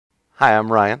Hi,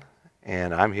 I'm Ryan,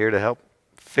 and I'm here to help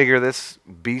figure this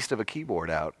beast of a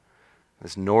keyboard out,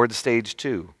 this Nord Stage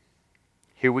 2.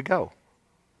 Here we go.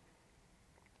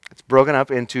 It's broken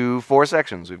up into 4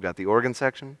 sections. We've got the organ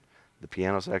section, the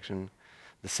piano section,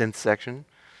 the synth section,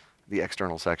 the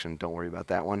external section, don't worry about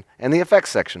that one, and the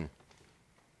effects section.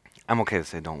 I'm okay to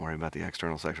say don't worry about the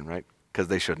external section, right? Because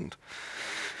they shouldn't.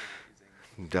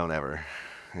 Don't ever.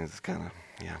 It's kind of,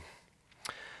 yeah.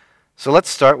 So let's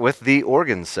start with the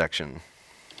organ section.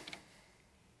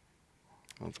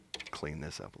 Let's clean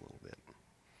this up a little bit.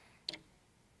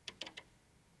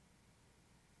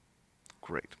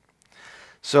 Great.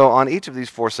 So on each of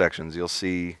these 4 sections, you'll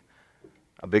see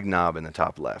a big knob in the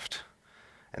top left.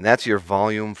 And that's your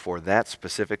volume for that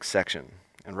specific section.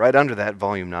 And right under that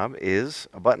volume knob is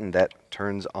a button that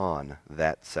turns on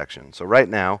that section. So right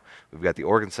now, we've got the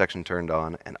organ section turned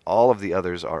on, and all of the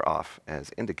others are off,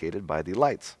 as indicated by the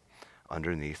lights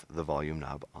underneath the volume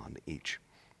knob on each.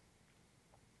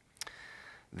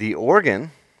 The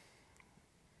organ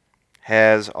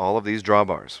has all of these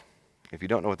drawbars. If you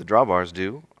don't know what the drawbars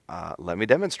do, let me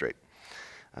demonstrate.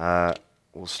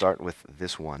 We'll start with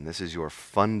this one. This is your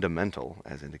fundamental,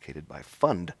 as indicated by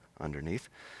fund underneath.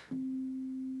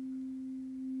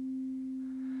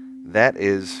 That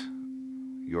is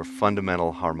your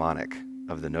fundamental harmonic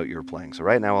of the note you're playing. So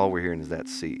right now all we're hearing is that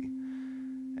C.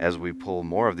 As we pull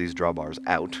more of these drawbars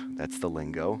out, that's the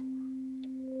lingo,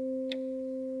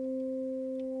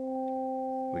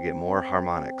 we get more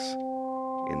harmonics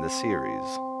in the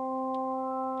series.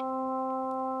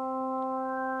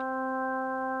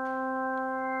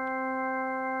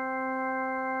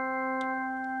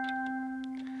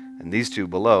 And these 2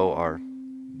 below are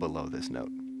below this note.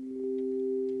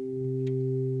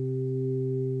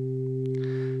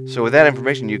 So with that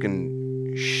information, you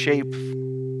can shape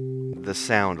the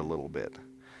sound a little bit.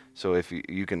 So if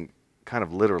you can kind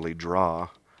of literally draw,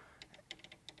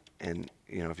 and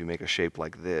if you make a shape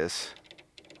like this,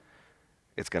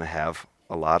 it's going to have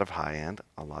a lot of high end,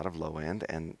 a lot of low end,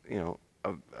 and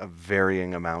a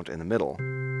varying amount in the middle.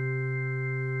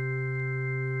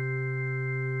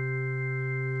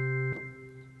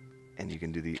 And you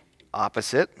can do the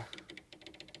opposite,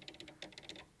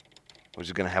 which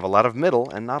is going to have a lot of middle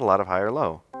and not a lot of high or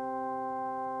low.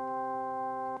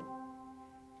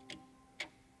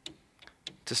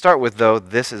 To start with, though,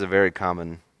 this is a very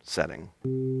common setting.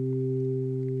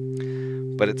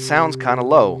 But it sounds kind of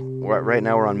low. Right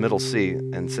now we're on middle C,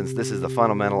 and since this is the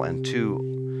fundamental and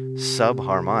 2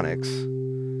 sub-harmonics,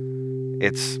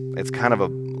 it's kind of a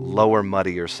lower,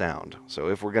 muddier sound. So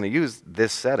if we're going to use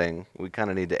this setting, we kind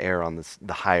of need to err on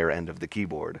the higher end of the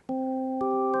keyboard.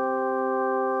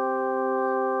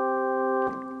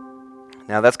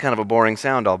 Now that's kind of a boring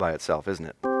sound all by itself, isn't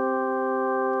it?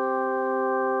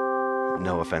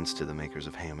 No offense to the makers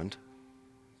of Hammond.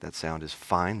 That sound is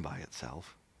fine by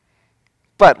itself.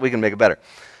 But we can make it better.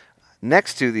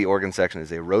 Next to the organ section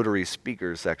is a rotary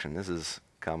speakers section. This is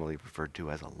commonly referred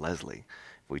to as a Leslie.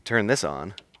 If we turn this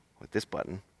on with this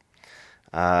button,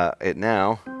 we have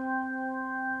a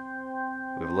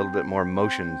little bit more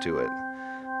motion to it.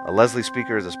 A Leslie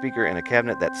speaker is a speaker in a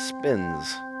cabinet that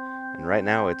spins. And right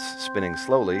now it's spinning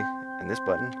slowly, and this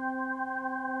button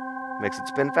makes it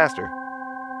spin faster.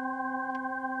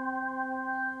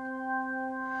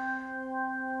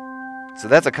 So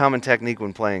that's a common technique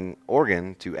when playing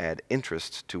organ, to add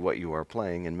interest to what you are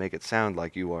playing and make it sound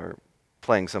like you are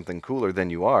playing something cooler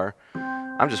than you are.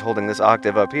 I'm just holding this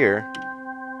octave up here,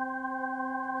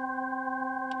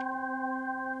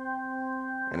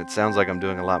 and it sounds like I'm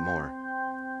doing a lot more.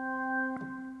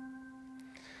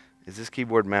 Is this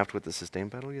keyboard mapped with the sustain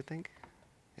pedal, you think?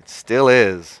 It still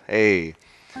is. Hey.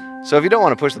 So if you don't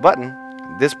want to push the button,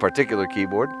 this particular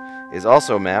keyboard is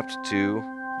also mapped to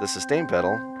the sustain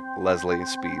pedal Leslie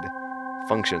speed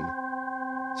function.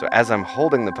 So as I'm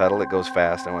holding the pedal, it goes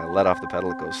fast, and when I let off the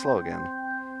pedal, it goes slow again.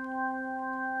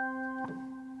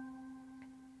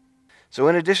 So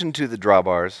in addition to the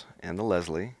drawbars and the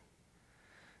Leslie,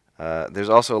 there's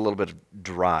also a little bit of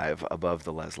drive above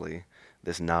the Leslie.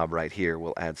 This knob right here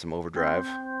will add some overdrive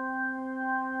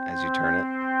as you turn it.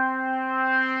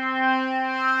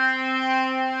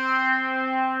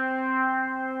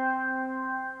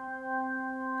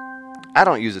 I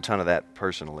don't use a ton of that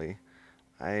personally.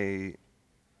 I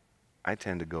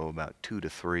tend to go about 2 to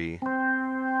 3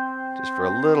 just for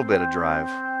a little bit of drive.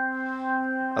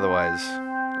 Otherwise,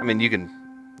 I mean, you can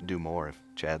do more if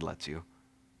Chad lets you.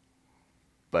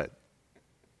 But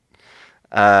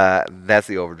that's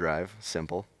the overdrive,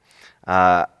 simple.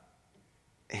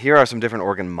 Here are some different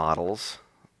organ models.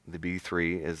 The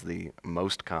B3 is the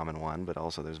most common one, but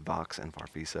also there's Vox and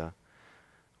Farfisa.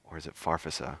 Or is it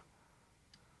Farfisa?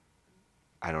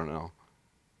 I don't know.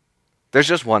 There's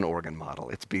just one organ model.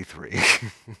 It's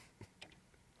B3.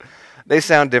 They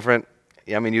sound different.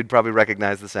 I mean, you'd probably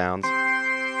recognize the sounds.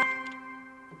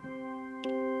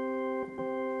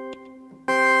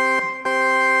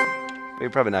 But you're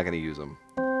probably not going to use them.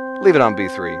 Leave it on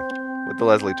B3 with the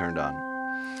Leslie turned on.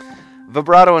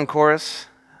 Vibrato and chorus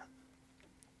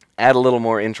add a little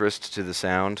more interest to the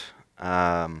sound.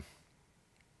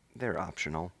 They're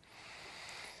optional.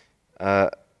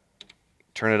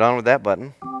 Turn it on with that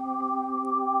button.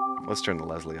 Let's turn the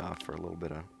Leslie off for a little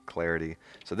bit of clarity.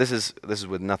 So this is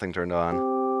with nothing turned on.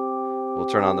 We'll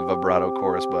turn on the vibrato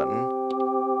chorus button.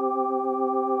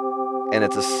 And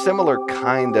it's a similar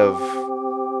kind of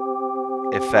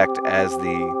effect as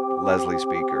the Leslie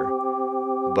speaker,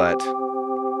 but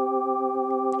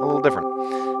a little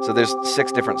different. So there's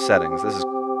 6 different settings. This is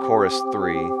chorus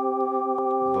 3,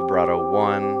 vibrato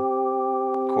 1,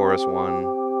 chorus 1,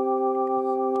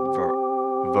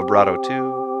 vibrato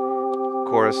 2,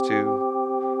 chorus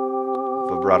 2,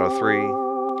 vibrato 3,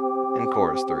 and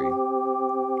chorus 3.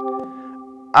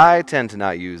 I tend to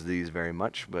not use these very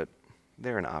much, but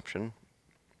they're an option.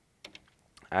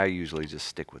 I usually just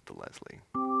stick with the Leslie.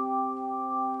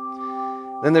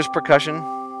 Then there's percussion.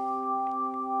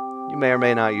 You may or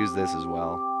may not use this as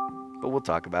well, but we'll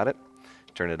talk about it.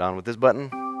 Turn it on with this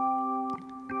button.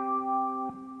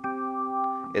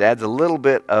 It adds a little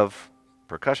bit of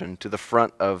percussion to the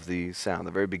front of the sound,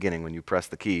 the very beginning when you press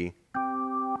the key.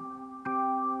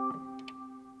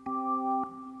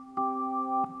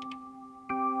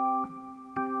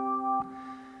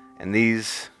 And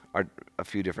these are a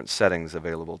few different settings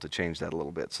available to change that a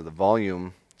little bit. So the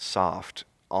volume soft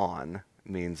on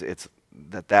means it's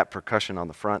that percussion on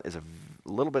the front is a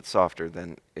little bit softer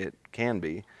than it can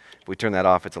be. If we turn that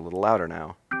off, it's a little louder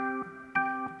now.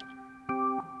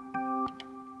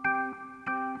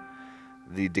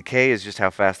 The decay is just how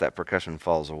fast that percussion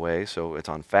falls away, so it's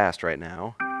on fast right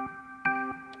now.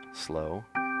 Slow.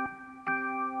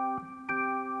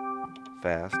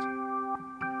 Fast.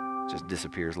 Just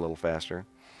disappears a little faster.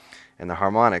 And the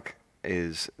harmonic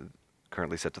is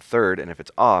currently set to 3rd, and if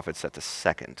it's off, it's set to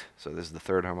 2nd. So this is the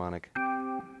 3rd harmonic,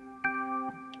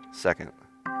 2nd,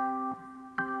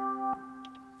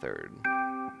 3rd.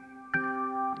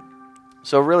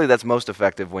 So really that's most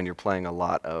effective when you're playing a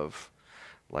lot of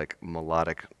like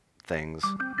melodic things.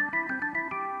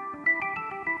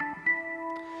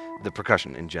 The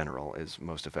percussion in general is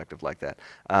most effective like that,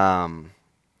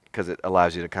 because it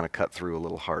allows you to kind of cut through a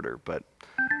little harder, but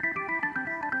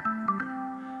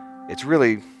it's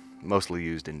really mostly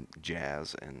used in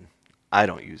jazz, and I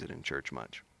don't use it in church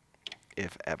much,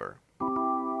 if ever.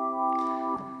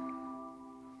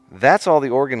 That's all the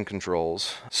organ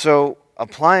controls. So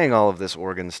applying all of this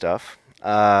organ stuff,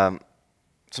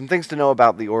 some things to know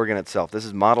about the organ itself. This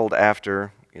is modeled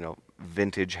after,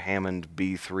 vintage Hammond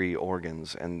B3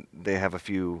 organs, and they have a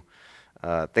few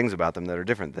things about them that are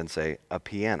different than, say, a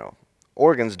piano.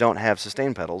 Organs don't have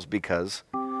sustain pedals because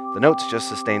the notes just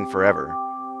sustain forever.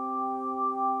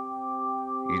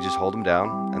 You just hold them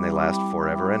down, and they last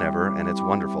forever and ever, and it's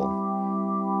wonderful.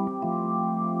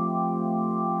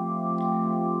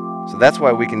 So that's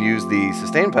why we can use the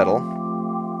sustain pedal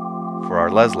for our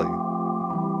Leslie.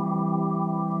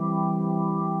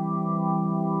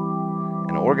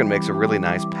 An organ makes a really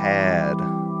nice pad.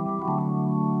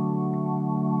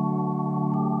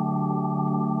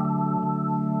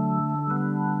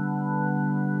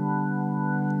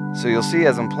 So you'll see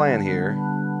as I'm playing here,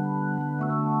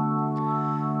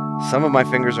 some of my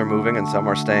fingers are moving and some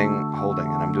are staying holding,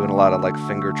 and I'm doing a lot of like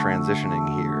finger transitioning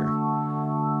here,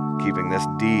 keeping this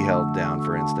D held down,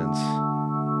 for instance,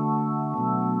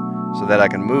 so that I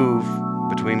can move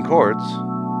between chords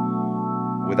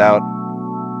without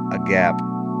a gap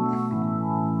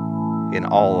in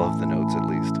all of the notes, at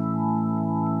least.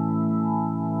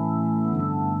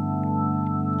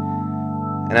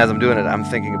 And as I'm doing it, I'm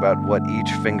thinking about what each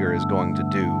finger is going to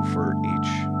do for each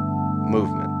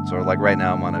movement. So like right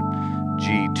now I'm on a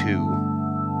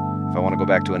G2. If I want to go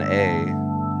back to an A,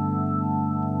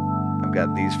 I've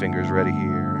got these fingers ready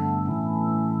here.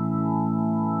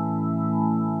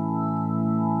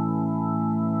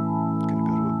 Gonna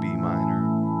go to a B minor.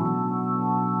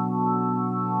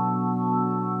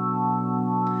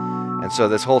 And so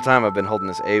this whole time I've been holding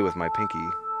this A with my pinky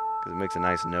because it makes a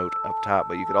nice note up top,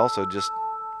 but you could also just,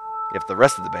 if the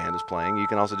rest of the band is playing, you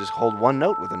can also just hold one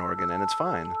note with an organ and it's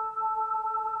fine.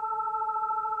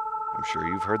 I'm sure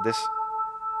you've heard this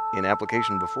in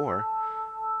application before,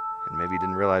 and maybe you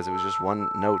didn't realize it was just one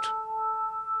note.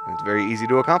 And it's very easy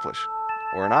to accomplish,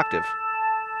 or an octave.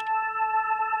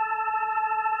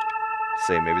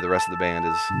 Say maybe the rest of the band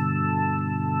is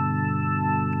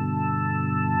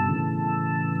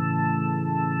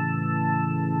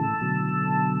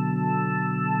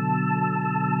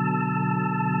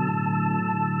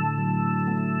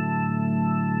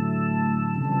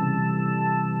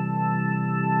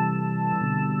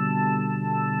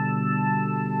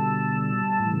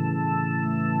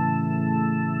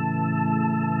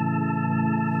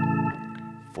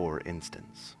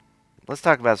let's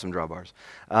talk about some drawbars.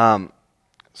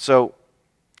 So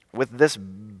with this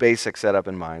basic setup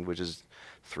in mind, which is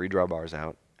 3 drawbars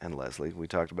out and Leslie, we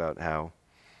talked about how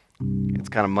it's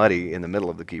kind of muddy in the middle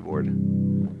of the keyboard.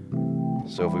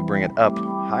 So if we bring it up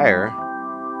higher,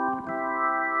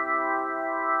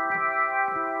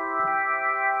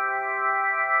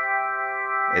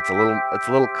 it's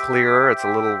a little clearer. It's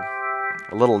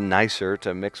a little nicer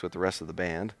to mix with the rest of the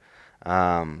band.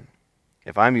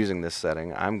 If I'm using this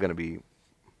setting, I'm going to be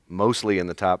mostly in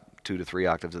the top 2 to 3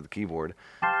 octaves of the keyboard,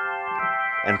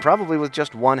 and probably with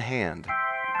just one hand.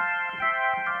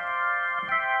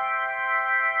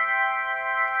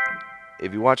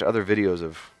 If you watch other videos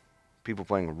of people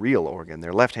playing real organ,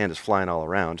 their left hand is flying all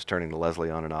around, turning the Leslie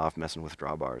on and off, messing with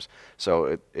drawbars.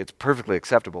 So it's perfectly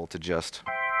acceptable to just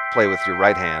play with your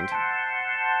right hand.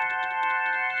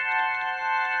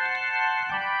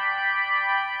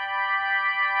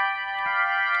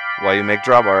 While you make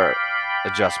drawbar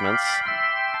adjustments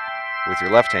with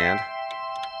your left hand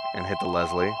and hit the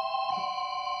Leslie.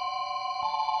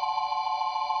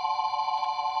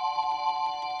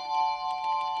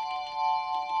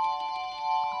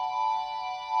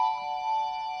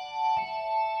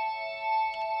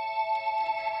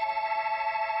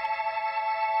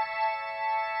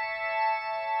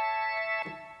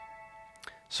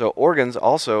 So organs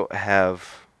also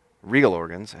have, real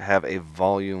organs have a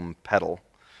volume pedal.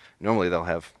 Normally they'll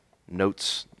have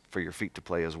notes for your feet to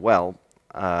play as well,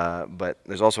 but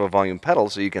there's also a volume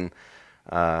pedal so you can,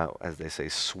 as they say,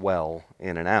 swell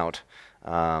in and out.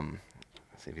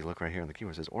 See if you look right here on the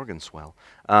keyboard, it says organ swell.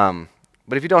 But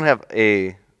if you don't have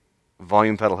a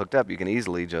volume pedal hooked up, you can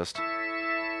easily just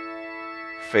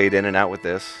fade in and out with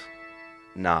this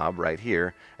knob right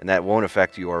here, and that won't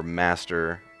affect your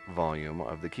master volume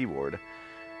of the keyboard.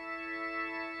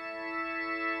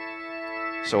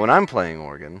 So when I'm playing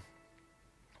organ,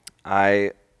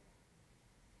 I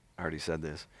already said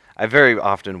this, I very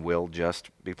often will just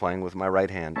be playing with my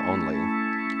right hand only.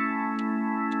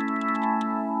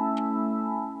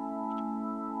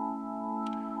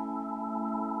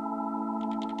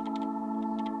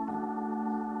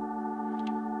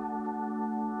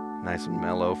 Nice and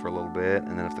mellow for a little bit,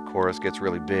 and then if the chorus gets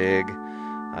really big,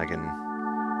 I can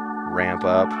ramp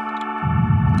up.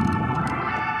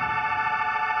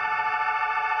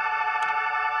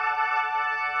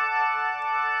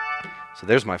 So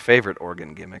there's my favorite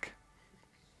organ gimmick.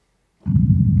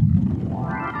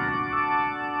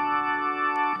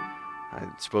 I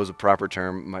suppose a proper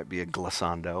term might be a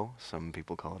glissando. Some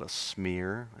people call it a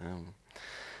smear.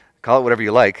 Call it whatever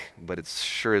you like, but it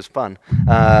sure is fun.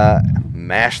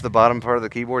 Mash the bottom part of the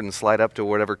keyboard and slide up to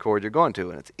whatever chord you're going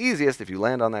to. And it's easiest if you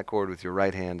land on that chord with your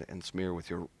right hand and smear with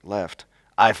your left.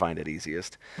 I find it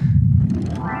easiest.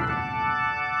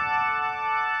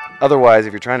 Otherwise,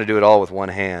 if you're trying to do it all with one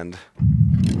hand,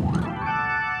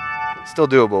 still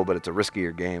doable, but it's a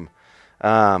riskier game.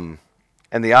 And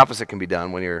the opposite can be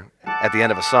done when you're at the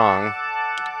end of a song.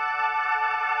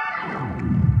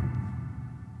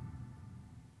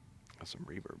 Some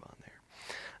reverb on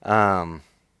there.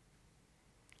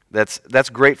 That's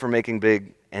great for making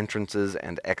big entrances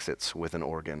and exits with an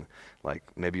organ. Like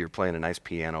maybe you're playing a nice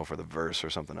piano for the verse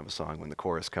or something of a song. When the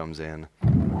chorus comes in,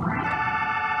 you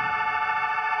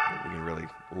can really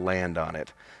land on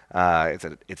it.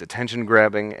 It's attention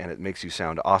grabbing, and it makes you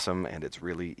sound awesome, and it's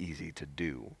really easy to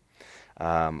do.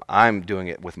 I'm doing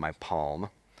it with my palm.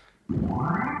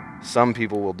 Some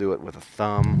people will do it with a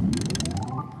thumb.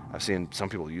 I've seen some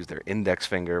people use their index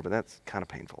finger, but that's kind of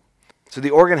painful. So the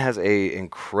organ has an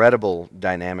incredible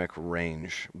dynamic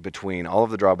range between all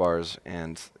of the drawbars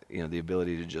and the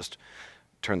ability to just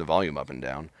turn the volume up and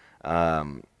down.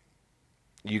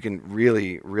 You can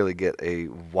really get a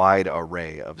wide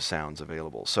array of sounds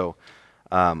available. So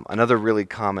another really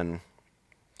common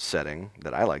setting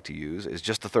that I like to use is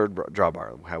just the third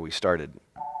drawbar, how we started.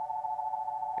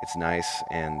 It's nice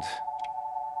and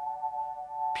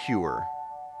pure.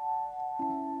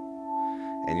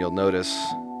 And you'll notice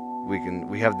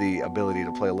we have the ability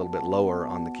to play a little bit lower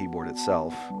on the keyboard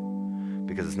itself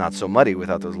because it's not so muddy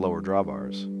without those lower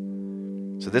drawbars.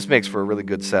 So this makes for a really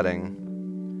good setting,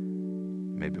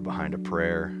 maybe behind a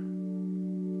prayer.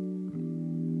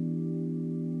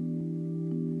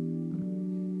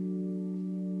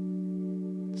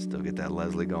 Still get that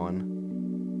Leslie going.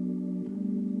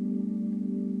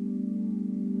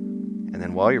 And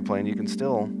then while you're playing, you can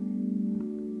still...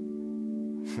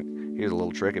 Here's a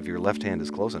little trick. If your left hand is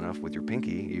close enough with your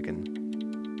pinky, you can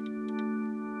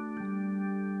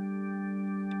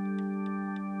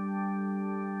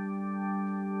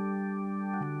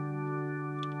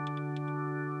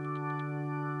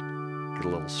get a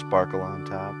little sparkle on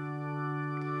top.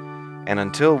 And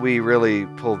until we really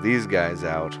pull these guys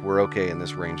out, we're okay in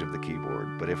this range of the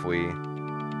keyboard. But if we...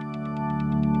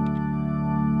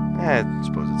 I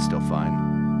suppose it's still fine.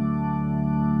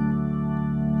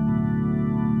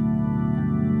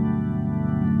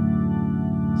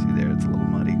 See there, it's a little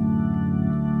muddy.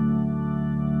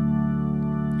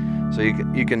 So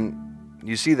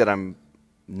you see that I'm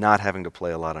not having to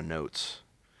play a lot of notes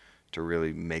to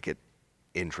really make it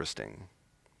interesting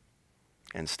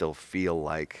and still feel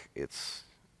like it's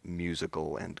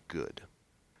musical and good.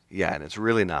 Yeah, and it's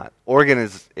really not. Organ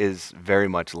is very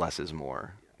much less is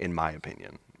more, in my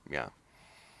opinion. Yeah.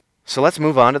 So let's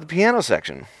move on to the piano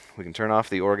section. We can turn off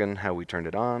the organ how we turned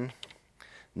it on.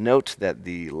 Note that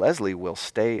the Leslie will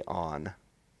stay on.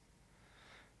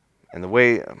 And the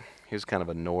way, here's kind of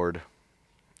a Nord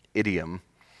idiom.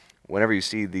 Whenever you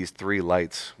see these three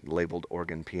lights labeled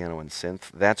organ, piano, and synth,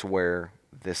 that's where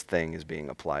this thing is being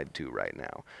applied to right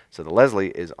now. So the Leslie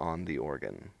is on the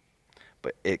organ,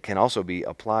 but it can also be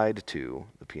applied to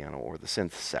the piano or the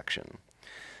synth section.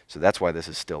 So that's why this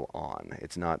is still on.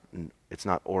 It's not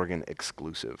organ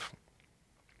exclusive.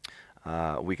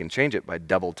 We can change it by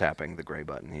double tapping the gray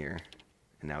button here,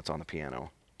 and now it's on the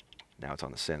piano. Now it's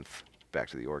on the synth, back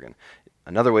to the organ.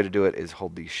 Another way to do it is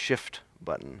hold the shift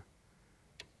button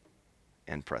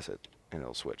and press it, and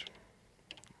it'll switch.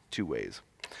 Two ways.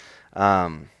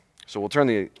 So we'll turn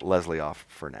the Leslie off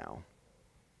for now.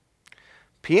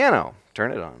 Piano,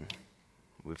 turn it on.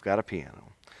 We've got a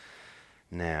piano.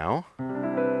 Now,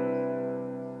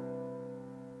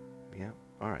 yeah,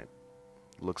 all right.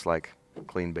 Looks like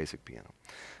clean basic piano.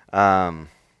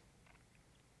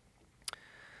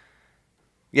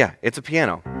 Yeah, it's a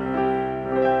piano.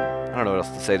 I don't know what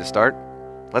else to say to start.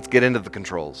 Let's get into the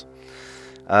controls.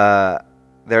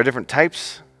 There are different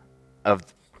types of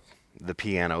the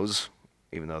pianos,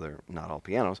 even though they're not all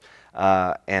pianos,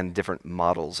 and different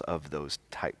models of those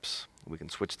types. We can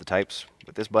switch the types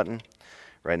with this button.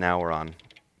 Right now we're on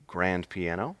grand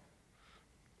piano.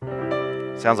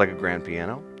 Sounds like a grand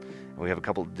piano. And we have a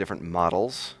couple of different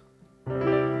models.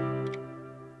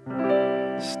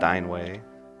 Steinway,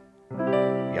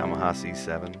 Yamaha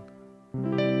C7,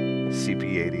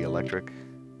 CP80 electric,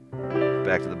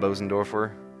 back to the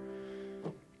Bosendorfer.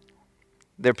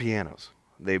 They're pianos.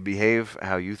 They behave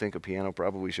how you think a piano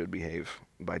probably should behave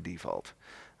by default.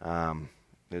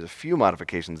 There's a few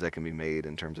modifications that can be made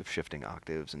in terms of shifting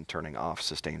octaves and turning off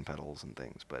sustain pedals and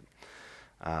things, but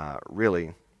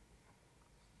really,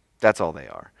 that's all they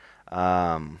are.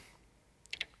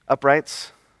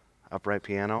 Uprights, upright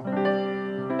piano.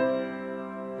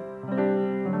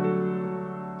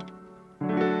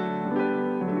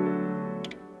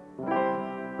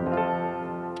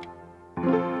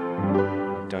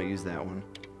 Don't use that one.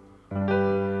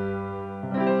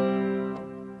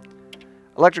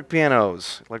 Electric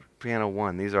pianos, electric piano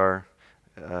 1. These are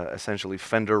essentially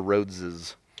Fender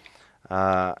Rhodeses.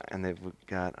 And they've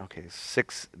got, okay,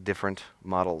 6 different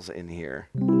models in here.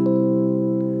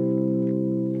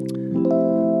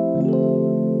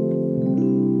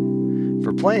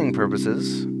 For playing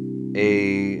purposes,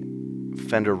 a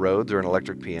Fender Rhodes or an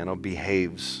electric piano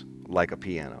behaves like a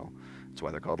piano. That's why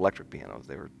they're called electric pianos.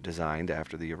 They were designed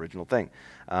after the original thing.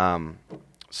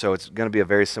 So it's going to be a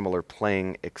very similar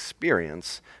playing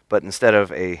experience, but instead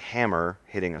of a hammer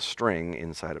hitting a string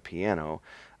inside a piano,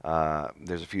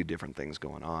 there's a few different things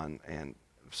going on. And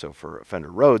so for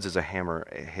Fender Rhodes, is a hammer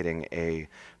hitting a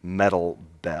metal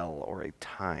bell or a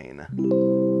tine.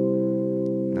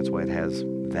 That's why it has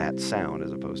that sound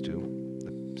as opposed to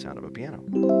the sound of a piano.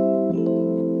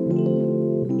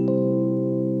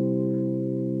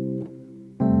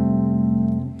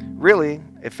 Really,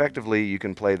 effectively, you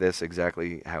can play this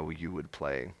exactly how you would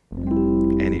play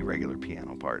any regular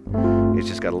piano part. It's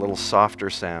just got a little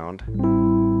softer sound,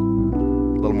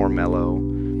 a little more mellow,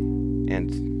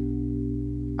 and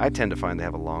I tend to find they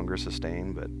have a longer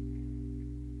sustain, but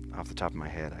off the top of my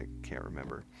head, I can't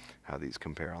remember how these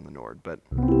compare on the Nord. But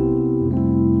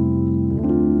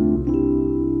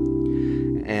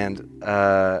and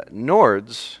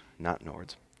Nords, not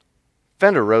Nords,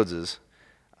 Fender Rhodeses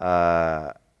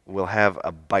will have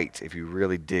a bite if you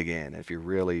really dig in, if you're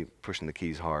really pushing the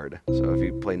keys hard. So if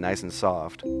you play nice and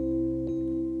soft,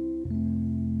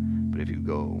 but if you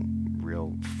go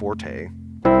real forte,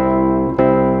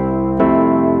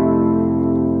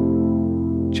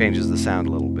 changes the sound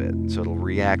a little bit. So it'll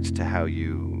react to how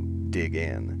you dig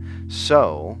in.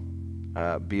 So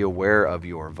be aware of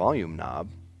your volume knob,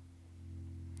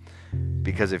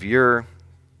 because if you're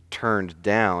turned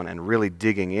down and really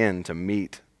digging in to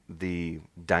meet the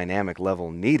dynamic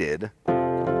level needed,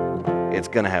 it's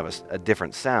going to have a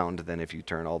different sound than if you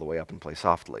turn all the way up and play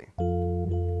softly.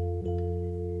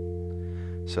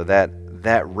 So that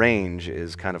range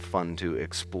is kind of fun to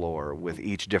explore with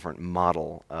each different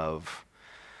model of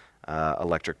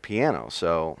electric piano.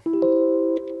 So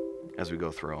as we go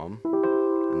through them,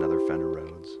 another Fender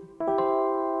Rhodes.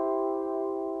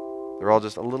 They're all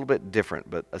just a little bit different,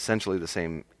 but essentially the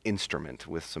same instrument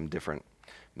with some different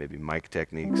maybe mic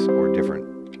techniques or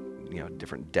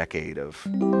different decade of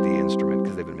the instrument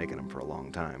because they've been making them for a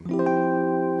long time.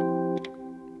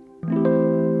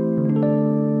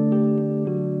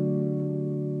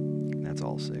 That's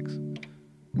all 6.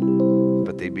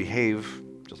 But they behave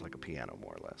just like a piano,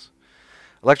 more or less.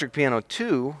 Electric Piano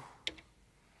 2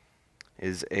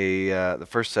 is the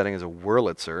first setting is a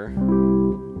Wurlitzer,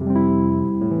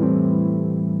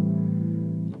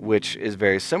 which is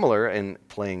very similar in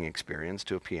playing experience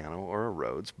to a piano or a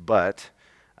Rhodes, but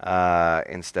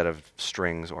instead of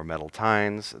strings or metal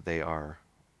tines, they are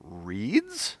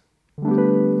reeds.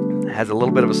 It has a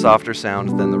little bit of a softer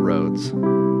sound than the Rhodes,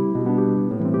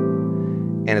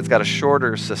 and it's got a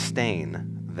shorter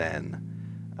sustain than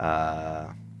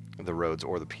the Rhodes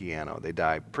or the piano. They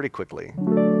die pretty quickly.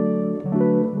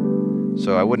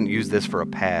 So I wouldn't use this for a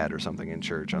pad or something in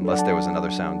church unless there was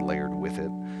another sound layered with it.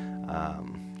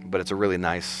 But it's a really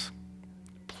nice,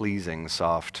 pleasing,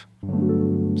 soft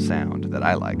sound that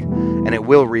I like. And it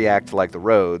will react like the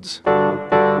Rhodes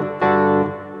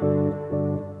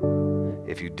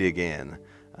if you dig in,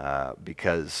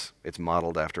 because it's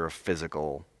modeled after a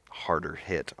physical, harder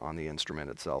hit on the instrument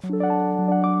itself.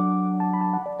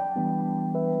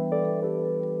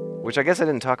 Which I guess I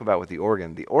didn't talk about with the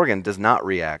organ. The organ does not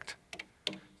react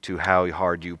to how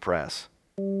hard you press.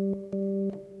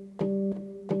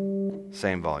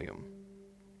 Same volume.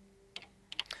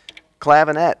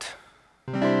 Clavinet.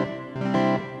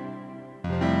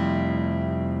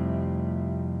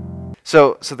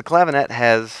 So the clavinet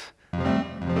has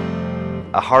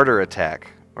a harder attack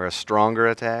or a stronger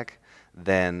attack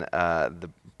than the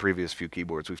previous few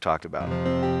keyboards we've talked about.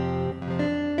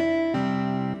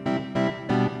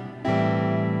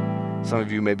 Some of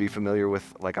you may be familiar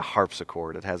with like a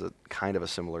harpsichord. It has a kind of a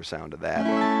similar sound to that.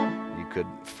 You could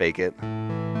fake it. I'm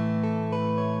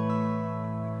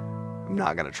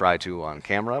not going to try to on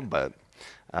camera, but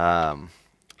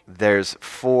there's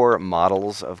 4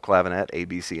 models of clavinet, A,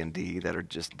 B, C, and D, that are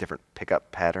just different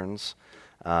pickup patterns,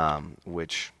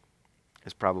 which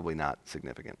is probably not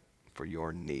significant for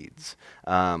your needs.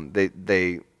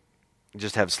 They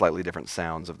just have slightly different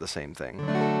sounds of the same thing.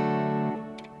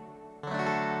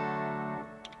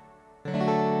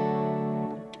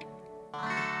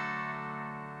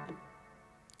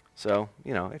 So,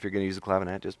 if you're going to use a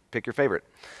clavinet, just pick your favorite.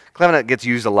 Clavinet gets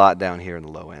used a lot down here in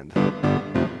the low end.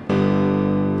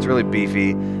 It's really beefy.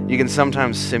 You can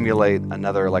sometimes simulate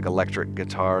another like electric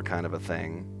guitar kind of a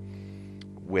thing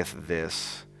with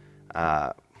this,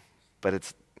 but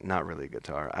it's not really a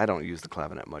guitar. I don't use the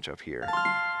clavinet much up here.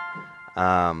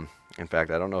 In fact,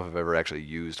 I don't know if I've ever actually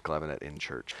used clavinet in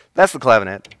church. That's the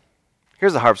clavinet.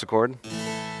 Here's the harpsichord.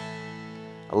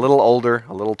 A little older,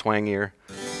 a little twangier.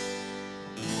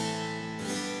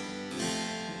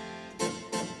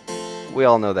 We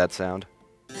all know that sound.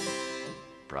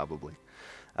 Probably.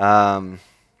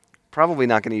 Probably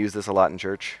not going to use this a lot in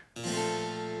church,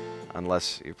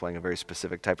 unless you're playing a very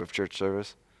specific type of church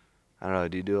service. I don't know,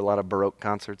 do you do a lot of Baroque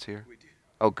concerts here? We do.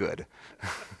 Oh, good.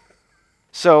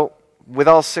 So, with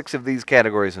all 6 of these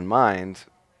categories in mind,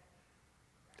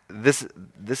 this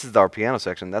is our piano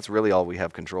section. That's really all we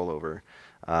have control over,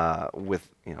 with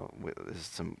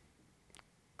some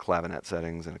clavinet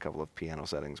settings and a couple of piano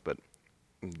settings, but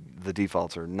the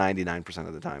defaults are 99%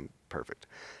 of the time perfect.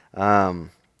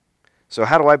 So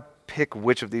how do I pick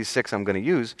which of these 6 I'm going to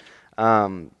use?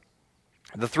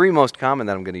 The 3 most common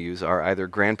that I'm going to use are either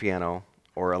grand piano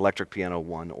or electric piano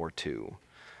 1 or 2.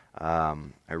 I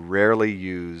rarely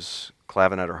use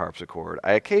clavinet or harpsichord.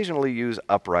 I occasionally use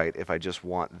upright if I just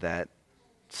want that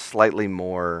slightly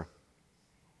more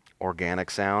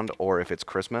organic sound, or if it's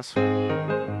Christmas.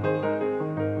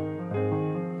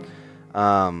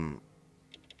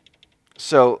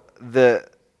 So the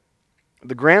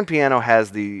grand piano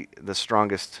has the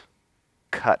strongest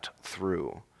cut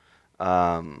through.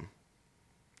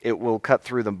 It will cut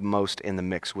through the most in the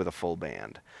mix with a full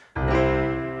band.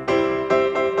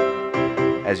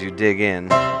 As you dig in,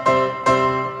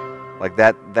 like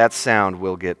that sound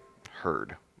will get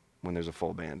heard when there's a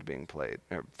full band being played,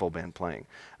 or full band playing.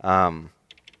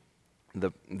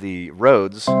 The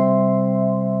Rhodes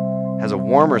has a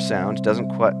warmer sound, doesn't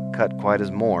cut quite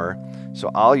as more, so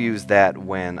I'll use that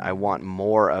when I want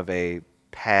more of a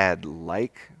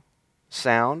pad-like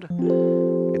sound.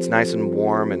 It's nice and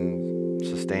warm and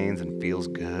sustains and feels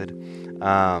good.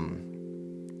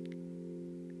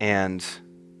 And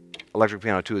electric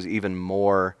piano 2 is even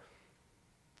more.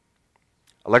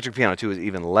 Electric piano 2 is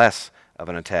even less of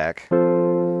an attack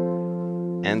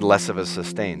and less of a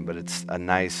sustain, but it's a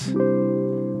nice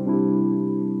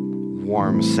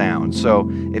warm sound. So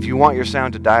if you want your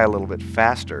sound to die a little bit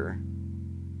faster,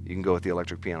 you can go with the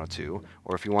electric piano 2,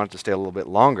 or if you want it to stay a little bit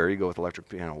longer, you go with electric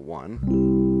piano 1.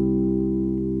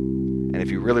 And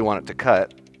if you really want it to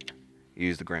cut, you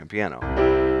use the grand piano.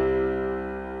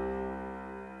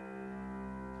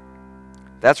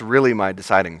 That's really my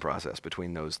deciding process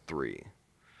between those three.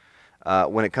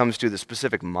 When it comes to the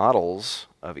specific models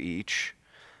of each,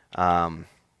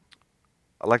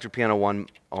 electric piano 1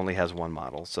 only has one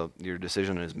model, so your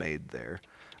decision is made there.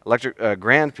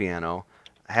 Grand piano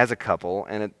has a couple,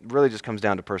 and it really just comes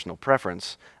down to personal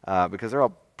preference because they're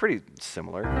all pretty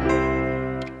similar.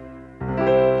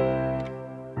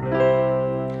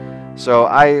 So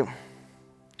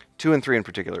 2 and 3 in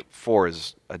particular, 4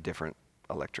 is a different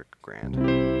electric grand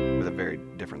with a very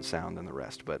different sound than the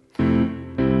rest, but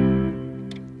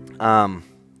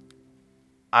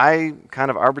I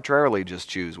kind of arbitrarily just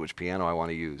choose which piano I want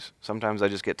to use. Sometimes I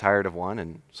just get tired of one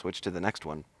and switch to the next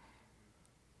one.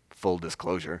 Full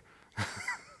disclosure.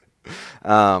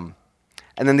 And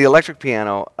then the electric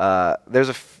piano,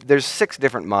 there's 6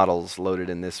 different models loaded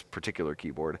in this particular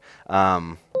keyboard.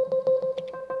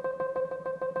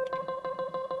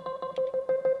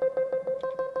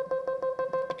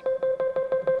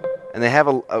 And they have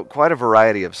quite a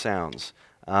variety of sounds.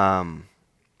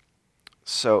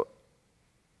 So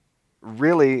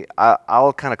really,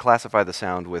 I'll kind of classify the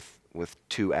sound with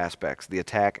 2 aspects, the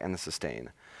attack and the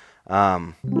sustain.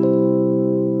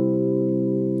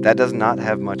 That does not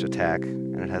have much attack,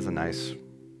 and it has a nice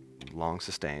long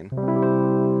sustain.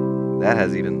 That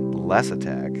has even less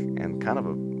attack and kind of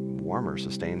a warmer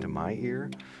sustain to my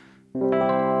ear.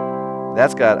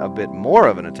 That's got a bit more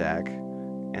of an attack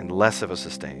and less of a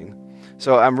sustain.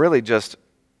 So I'm really just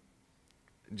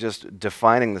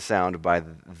defining the sound by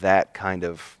that kind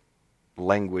of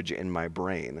language in my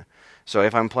brain. So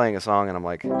if I'm playing a song and I'm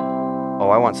like, oh,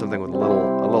 I want something with a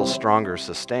little stronger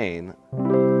sustain,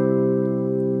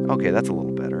 okay, that's a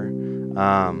little better.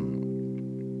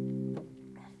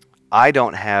 I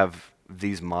don't have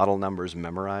these model numbers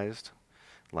memorized.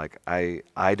 Like I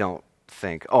don't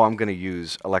think, oh, I'm going to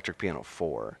use electric piano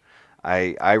 4.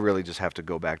 I really just have to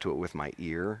go back to it with my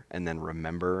ear and then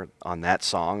remember on that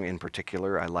song in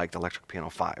particular, I liked electric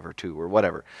piano 5 or 2 or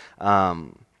whatever.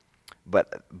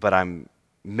 But I'm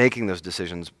making those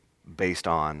decisions based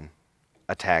on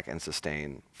attack and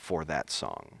sustain for that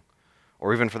song,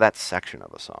 or even for that section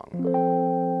of a song.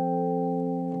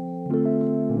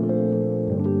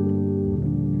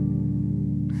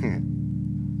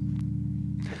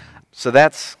 So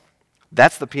that's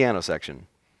the piano section.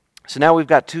 So now we've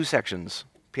got 2 sections,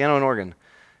 piano and organ.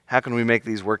 How can we make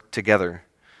these work together?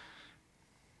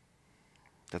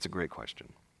 That's a great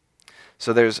question.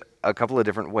 So there's a couple of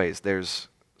different ways. There's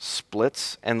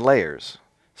splits and layers.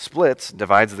 Splits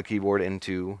divides the keyboard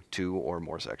into 2 or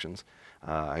more sections.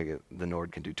 The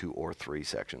Nord can do 2 or 3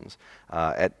 sections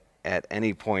at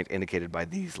any point indicated by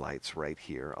these lights right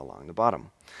here along the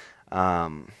bottom.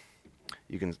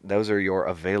 Those are your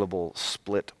available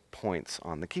split points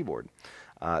on the keyboard.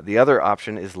 The other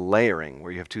option is layering,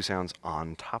 where you have 2 sounds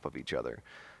on top of each other.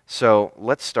 So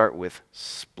let's start with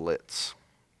splits.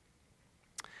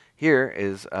 Here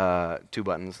is 2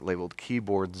 buttons labeled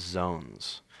keyboard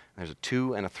zones. There's a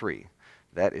 2 and a 3.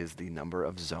 That is the number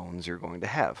of zones you're going to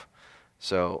have.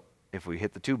 So if we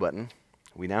hit the 2 button,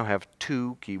 we now have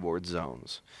 2 keyboard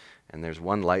zones. And there's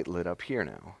 1 light lit up here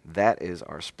now. That is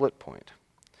our split point.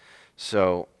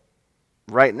 So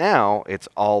right now, it's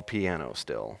all piano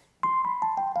still.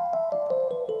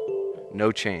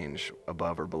 No change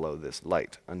above or below this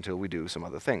light until we do some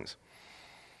other things.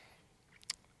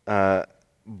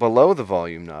 Below the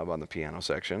volume knob on the piano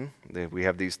section, we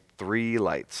have these 3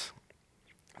 lights.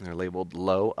 They're labeled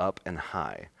low, up, and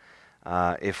high.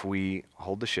 If we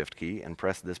hold the shift key and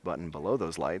press this button below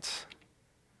those lights,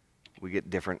 we get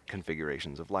different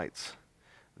configurations of lights.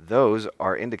 Those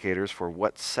are indicators for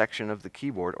what section of the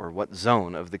keyboard or what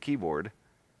zone of the keyboard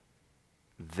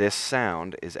this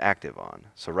sound is active on.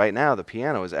 So right now the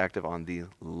piano is active on the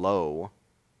low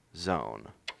zone.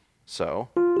 So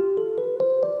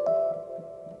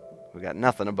we got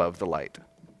nothing above the light,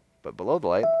 but below the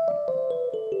light,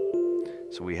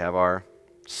 so we have our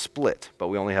split, but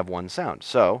we only have 1 sound.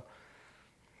 So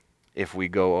if we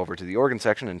go over to the organ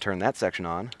section and turn that section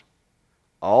on,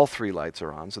 all 3 lights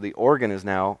are on, so the organ is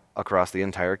now across the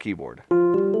entire keyboard.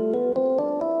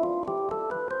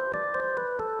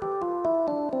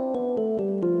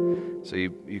 So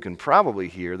you can probably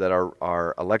hear that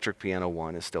our electric piano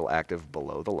 1 is still active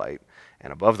below the light,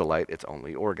 and above the light it's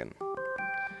only organ.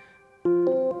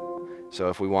 So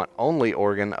if we want only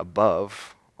organ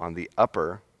above on the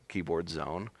upper keyboard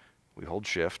zone, we hold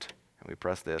Shift and we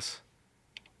press this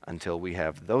until we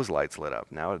have those lights lit up.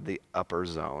 Now the upper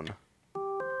zone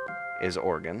is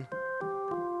organ,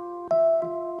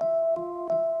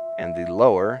 and the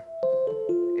lower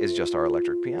is just our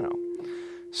electric piano.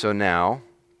 So now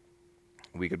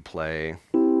we could play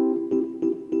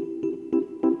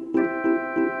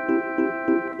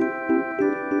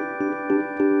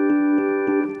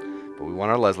want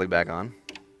our Leslie back on.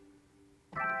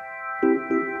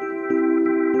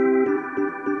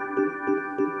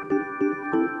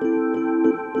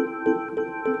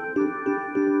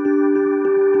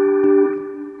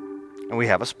 And we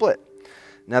have a split.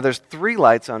 Now there's 3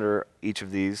 lights under each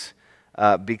of these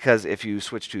because if you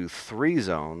switch to 3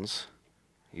 zones,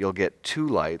 you'll get 2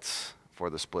 lights for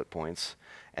the split points,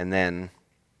 and then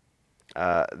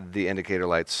the indicator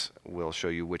lights will show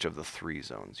you which of the 3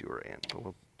 zones you are in. But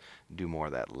we'll do more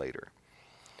of that later.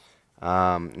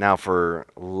 Now for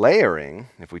layering,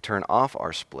 if we turn off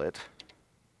our split,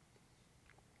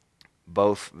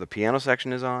 both the piano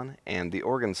section is on and the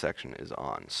organ section is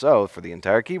on. So for the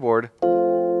entire keyboard,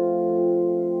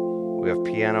 we have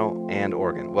piano and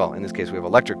organ. Well, in this case, we have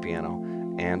electric piano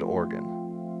and organ.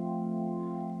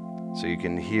 So you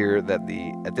can hear that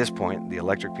at this point, the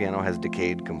electric piano has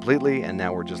decayed completely, and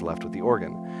now we're just left with the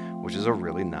organ, which is a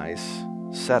really nice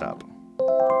setup.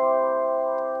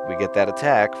 We get that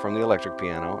attack from the electric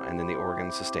piano, and then the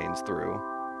organ sustains through.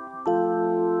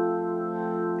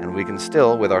 And we can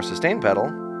still, with our sustain pedal,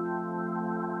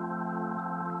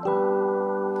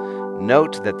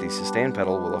 note that the sustain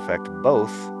pedal will affect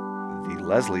both the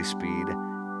Leslie speed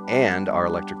and our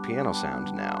electric piano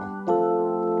sound now.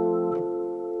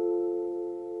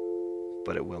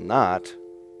 But it will not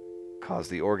cause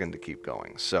the organ to keep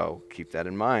going. So keep that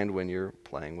in mind when you're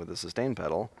playing with the sustain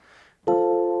pedal.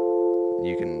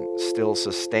 You can still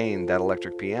sustain that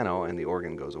electric piano and the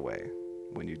organ goes away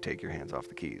when you take your hands off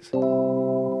the keys.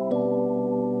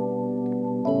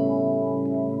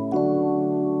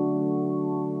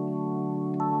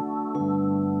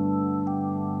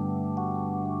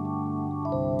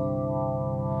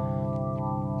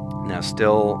 Now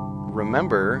still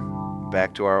remember,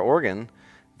 back to our organ,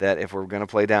 that if we're going to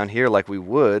play down here like we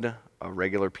would a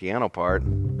regular piano part,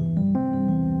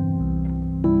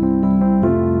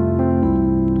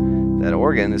 that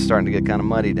organ is starting to get kind of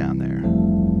muddy down there.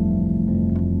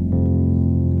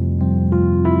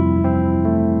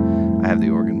 I have the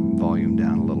organ volume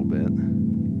down a little bit.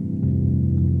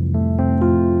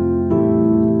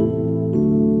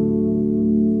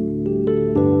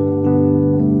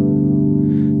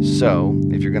 So,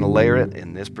 if you're going to layer it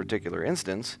in this particular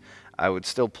instance, I would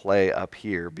still play up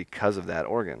here because of that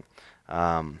organ.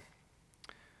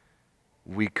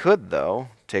 We could, though,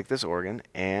 take this organ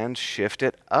and shift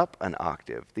it up an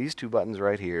octave. These 2 buttons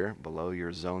right here below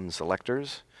your zone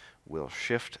selectors will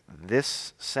shift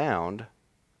this sound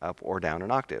up or down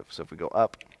an octave. So if we go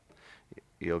up,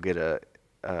 you'll get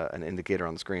an indicator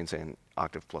on the screen saying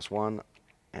octave +1,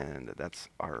 and that's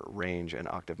our range, and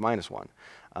octave -1.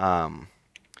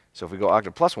 So if we go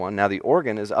octave +1, now the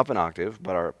organ is up an octave,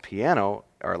 but our piano,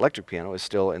 our electric piano, is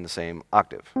still in the same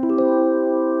octave.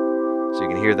 So you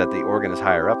can hear that the organ is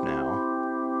higher up now.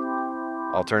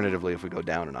 Alternatively, if we go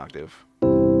down an octave,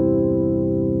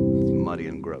 it's muddy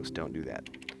and gross. Don't do that.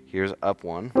 Here's up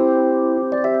 1.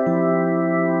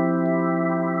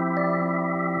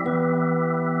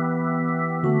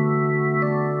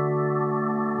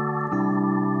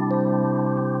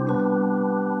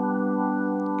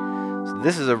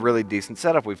 This is a really decent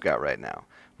setup we've got right now.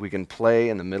 We can play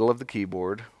in the middle of the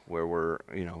keyboard where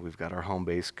we've got our home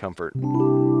base comfort. And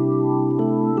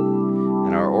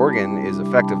our organ is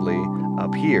effectively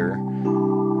up here,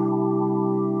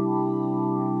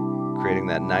 creating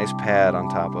that nice pad on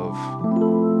top of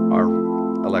our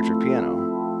electric piano.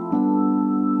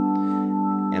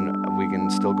 And we can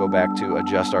still go back to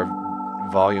adjust our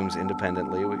volumes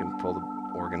independently. We can pull the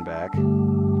organ back.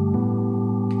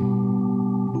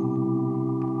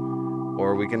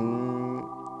 Or we can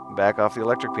back off the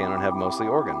electric piano and have mostly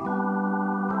organ.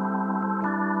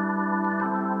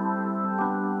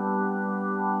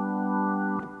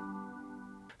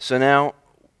 So now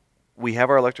we have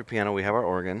our electric piano, we have our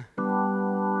organ.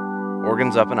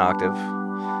 Organ's up an octave,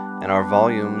 and our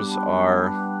volumes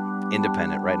are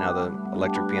independent. Right now the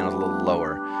electric piano's a little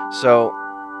lower. So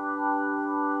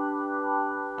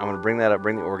I'm going to bring that up,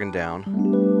 bring the organ down.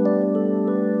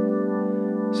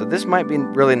 So this might be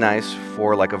really nice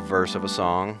for like a verse of a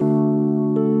song.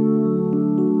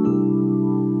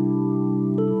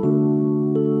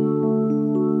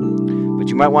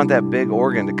 you might want that big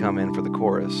organ to come in for the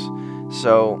chorus.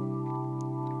 So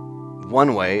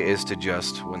one way is to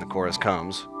just, when the chorus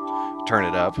comes, turn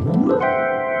it up.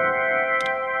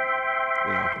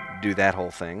 Do that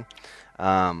whole thing.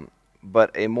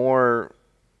 But a more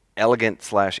elegant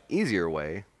 / easier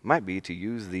way might be to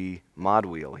use the mod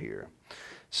wheel here.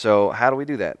 So how do we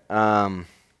do that? I'll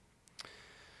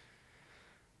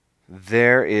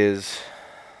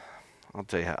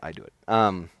tell you how I do it.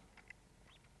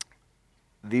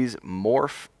 These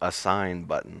morph assign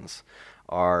buttons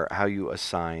are how you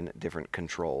assign different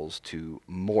controls to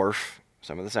morph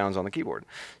some of the sounds on the keyboard.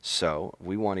 So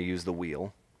we want to use the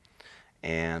wheel,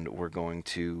 and we're going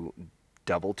to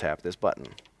double tap this button,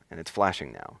 and it's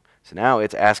flashing now. So now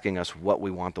it's asking us what we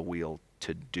want the wheel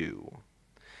to do.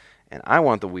 And I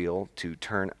want the wheel to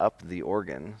turn up the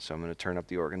organ, so I'm going to turn up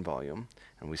the organ volume,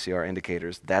 and we see our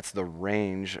indicators. That's the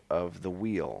range of the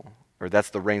wheel, or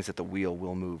that's the range that the wheel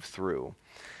will move through.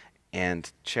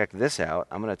 And check this out.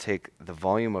 I'm going to take the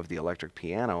volume of the electric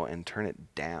piano and turn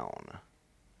it down.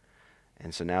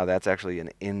 And so now that's actually an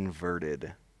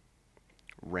inverted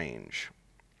range.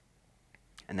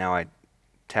 And now I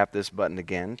tap this button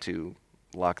again to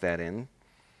lock that in.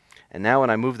 And now when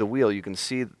I move the wheel, you can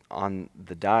see on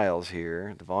the dials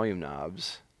here, the volume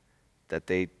knobs, that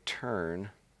they turn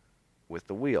with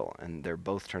the wheel, and they're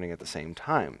both turning at the same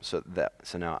time. So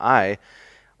now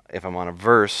if I'm on a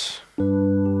verse,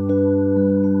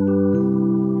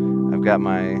 I've got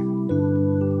my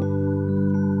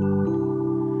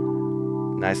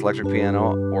nice electric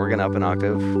piano, organ up an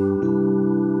octave. I'm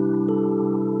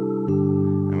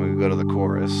going to go to the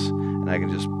chorus, and I can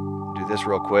just do this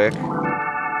real quick.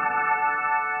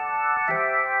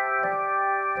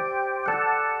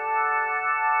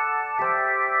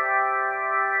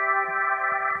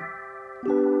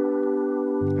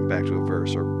 And back to a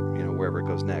verse, or wherever it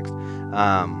goes next.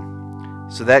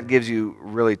 So that gives you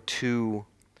really two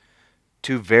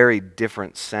very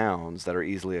different sounds that are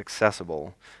easily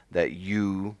accessible that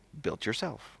you built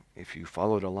yourself if you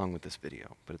followed along with this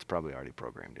video, but it's probably already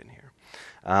programmed in here.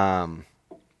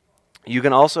 You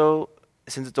can also,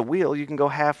 since it's a wheel, you can go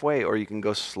halfway or you can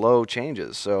go slow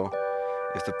changes. So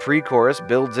if the pre-chorus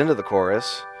builds into the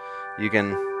chorus, you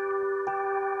can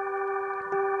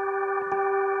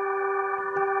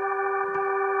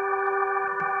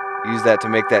use that to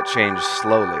make that change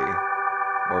slowly,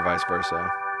 or vice versa.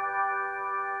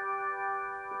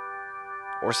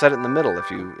 Or set it in the middle if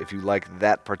you like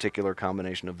that particular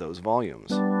combination of those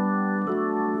volumes.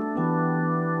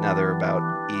 Now they're about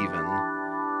even.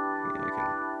 You can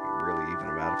really even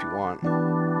them out if you want.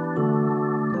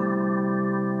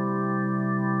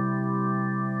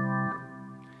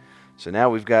 So now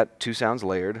we've got two sounds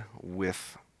layered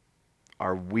with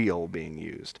our wheel being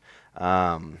used.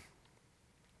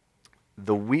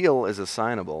 The wheel is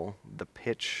assignable, the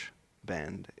pitch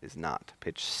bend is not,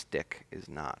 pitch stick is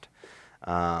not.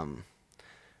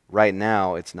 Right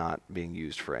now it's not being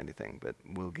used for anything, but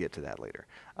we'll get to that later.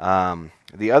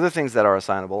 The other things that are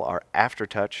assignable are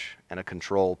aftertouch and a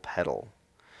control pedal.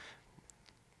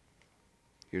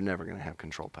 You're never going to have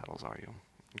control pedals, are you?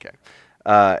 Okay.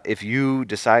 If you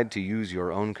decide to use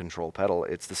your own control pedal,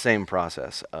 it's the same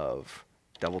process of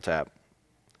double tap,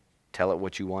 tell it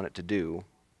what you want it to do,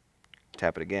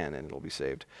 tap it again, and it'll be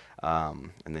saved.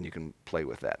 And then you can play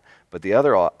with that. But the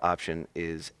other option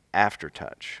is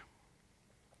aftertouch.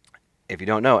 If you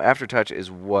don't know, aftertouch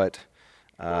is what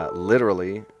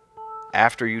literally,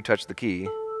 after you touch the key,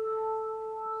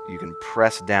 you can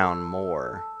press down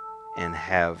more and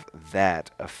have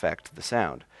that affect the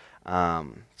sound.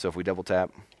 So if we double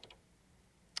tap,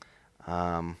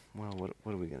 well, what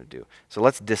are we going to do? So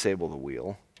let's disable the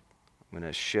wheel. I'm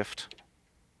going to shift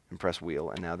and press wheel,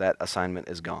 and now that assignment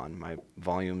is gone. My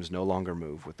volumes no longer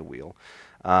move with the wheel.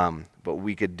 But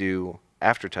we could do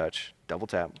aftertouch, double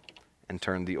tap, and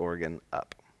turn the organ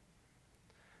up.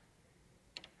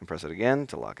 And press it again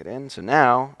to lock it in. So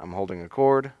now I'm holding a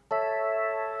chord,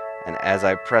 and as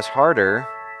I press harder,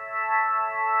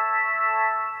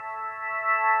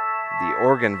 the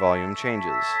organ volume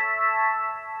changes.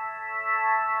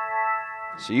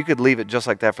 So you could leave it just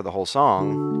like that for the whole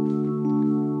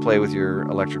song, play with your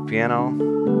electric piano.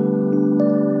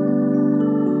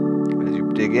 As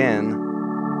you dig in,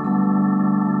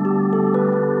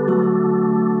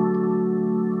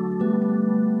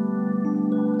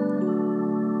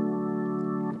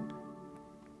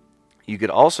 you could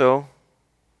also,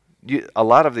 a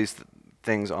lot of these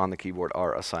things on the keyboard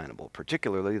are assignable,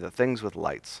 particularly the things with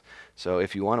lights. So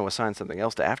if you want to assign something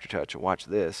else to aftertouch, watch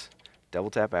this, double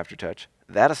tap aftertouch.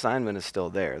 That assignment is still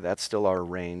there. That's still our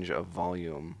range of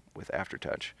volume with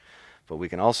aftertouch. But we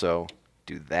can also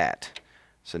do that.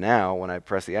 So now when I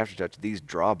press the aftertouch, these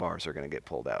drawbars are going to get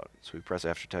pulled out. So we press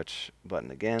aftertouch button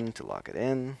again to lock it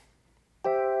in.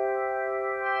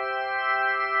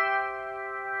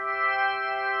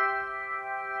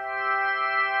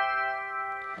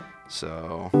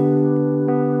 So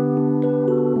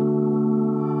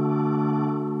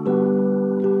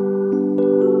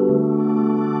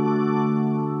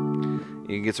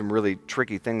you can get some really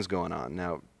tricky things going on.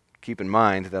 Now, keep in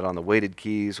mind that on the weighted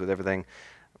keys with everything,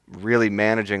 really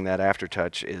managing that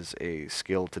aftertouch is a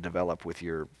skill to develop with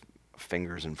your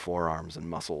fingers and forearms and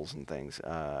muscles and things.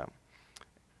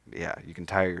 Yeah, you can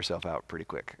tire yourself out pretty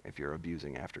quick if you're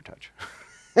abusing aftertouch.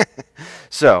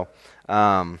 So,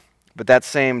 but that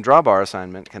same drawbar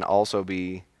assignment can also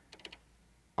be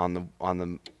on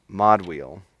the mod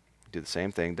wheel. Do the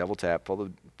same thing, double tap, pull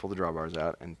the drawbars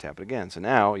out, and tap it again. So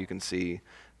now you can see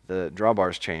the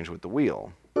drawbars change with the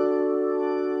wheel.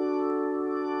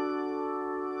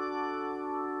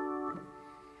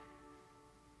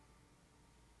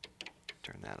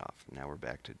 Turn that off. Now we're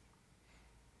back to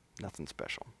nothing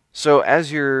special. So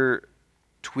as you're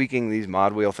tweaking these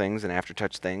mod wheel things and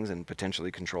aftertouch things and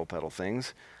potentially control pedal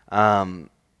things,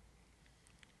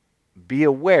 be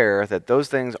aware that those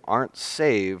things aren't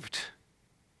saved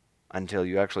until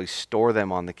you actually store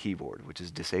them on the keyboard, which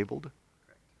is disabled.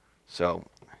 So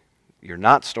you're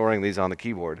not storing these on the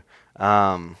keyboard,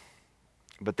 but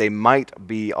they might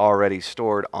be already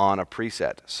stored on a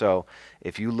preset. So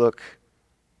if you look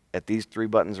at these three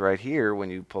buttons right here, when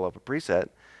you pull up a preset,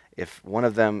 if one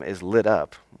of them is lit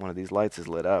up, one of these lights is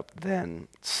lit up, then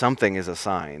something is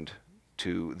assigned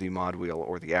to the mod wheel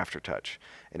or the aftertouch.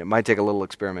 And it might take a little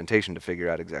experimentation to figure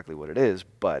out exactly what it is,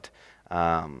 but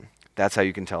that's how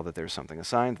you can tell that there's something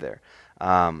assigned there.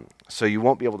 So you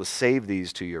won't be able to save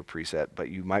these to your preset, but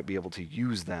you might be able to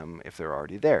use them if they're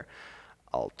already there.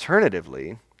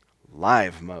 Alternatively,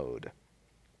 live mode.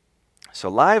 So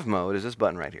live mode is this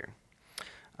button right here.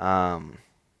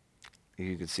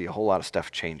 You can see a whole lot of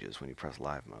stuff changes when you press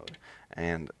live mode.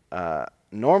 And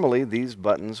normally these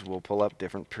buttons will pull up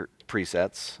different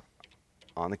presets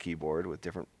on the keyboard with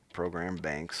different program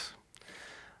banks.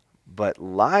 But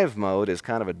live mode is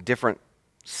kind of a different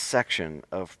section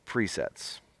of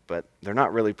presets. But they're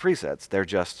not really presets, they're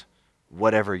just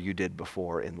whatever you did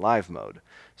before in live mode.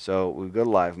 So we go to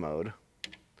live mode.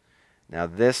 Now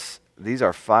these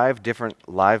are 5 different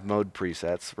live mode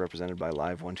presets represented by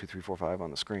live 1, 2, 3, 4, 5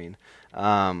 on the screen.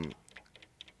 And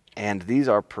these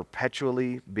are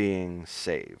perpetually being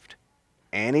saved.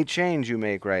 Any change you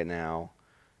make right now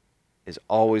is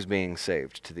always being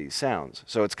saved to these sounds.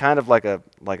 So it's kind of like a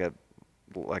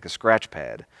scratch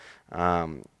pad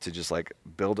to just like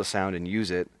build a sound and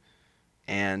use it.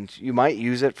 And you might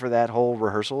use it for that whole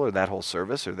rehearsal or that whole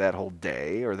service or that whole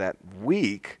day or that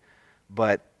week,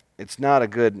 but it's not a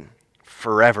good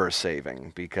forever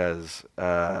saving because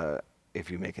if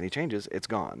you make any changes, it's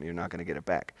gone. You're not going to get it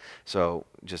back. So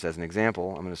just as an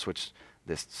example, I'm going to switch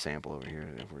this sample over here.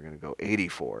 If we're going to go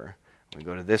 84, we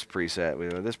go to this preset, we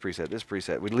go to this preset, this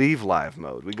preset. We leave live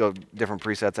mode. We go different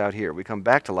presets out here. We come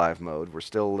back to live mode. We're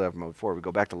still live mode 4. We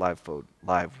go back to live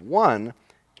 1.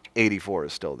 84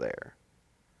 is still there.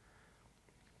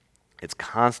 It's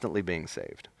constantly being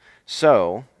saved.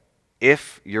 So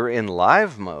if you're in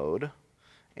live mode,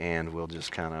 and we'll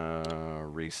just kind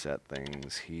of reset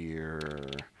things here.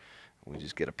 We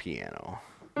just get a piano.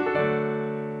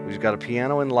 We've got a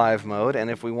piano in live mode,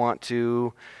 and if we want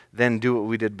to then do what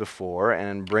we did before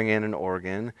and bring in an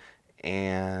organ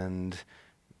and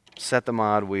set the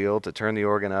mod wheel to turn the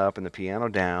organ up and the piano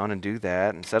down and do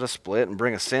that and set a split and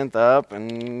bring a synth up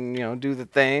and do the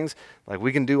things, like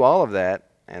we can do all of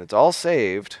that and it's all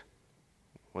saved.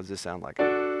 What does this sound like?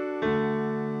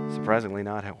 Surprisingly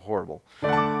not horrible.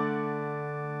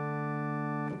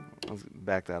 Let's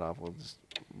back that off.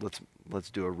 Let's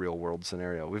do a real world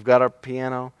scenario. We've got our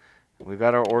piano, we've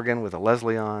got our organ with a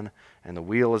Leslie on, and the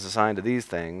wheel is assigned to these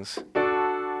things.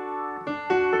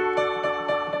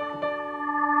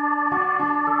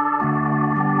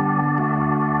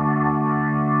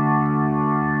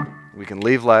 We can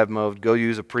leave live mode, go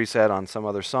use a preset on some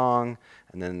other song,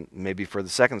 and then maybe for the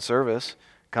second service,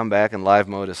 come back and live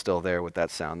mode is still there with that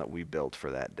sound that we built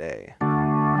for that day.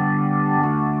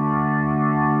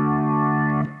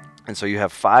 And so you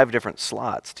have 5 different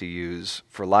slots to use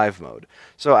for live mode.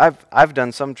 So I've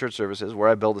done some church services where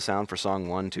I build a sound for song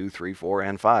 1, 2, 3, 4,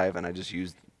 and 5, and I just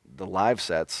use the live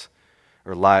sets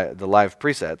or the live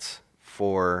presets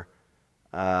for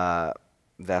that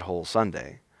whole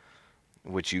Sunday,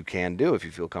 which you can do if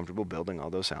you feel comfortable building all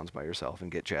those sounds by yourself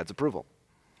and get Chad's approval.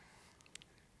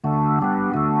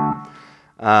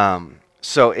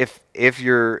 So if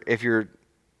you're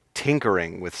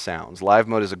tinkering with sounds, live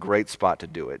mode is a great spot to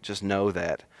do it. Just know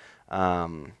that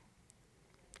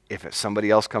if somebody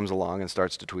else comes along and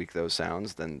starts to tweak those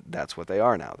sounds, then that's what they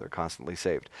are now. They're constantly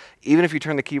saved. Even if you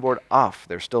turn the keyboard off,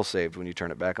 they're still saved. When you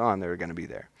turn it back on, they're going to be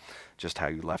there, just how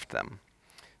you left them.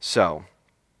 So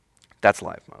that's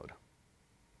live mode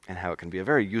and how it can be a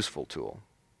very useful tool.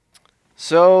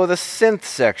 So the synth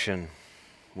section.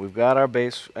 We've got our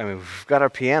bass, we've got our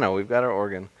piano, we've got our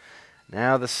organ.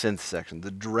 Now the synth section,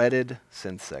 the dreaded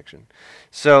synth section.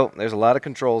 So there's a lot of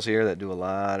controls here that do a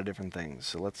lot of different things.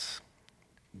 So let's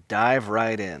dive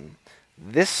right in.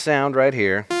 This sound right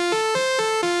here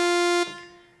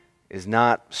is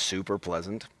not super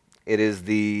pleasant. It is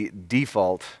the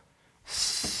default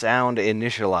sound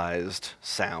initialized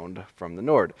sound from the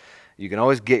Nord. You can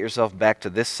always get yourself back to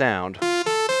this sound by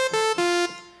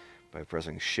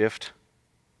pressing Shift,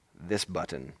 this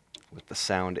button, with the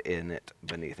sound in it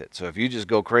beneath it. So if you just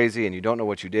go crazy and you don't know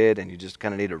what you did and you just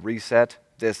kind of need a reset,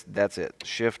 that's it.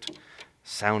 Shift,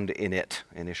 sound in it,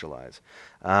 initialize.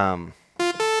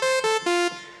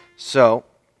 So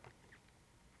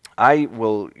I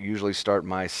will usually start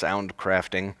my sound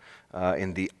crafting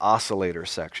in the oscillator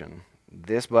section.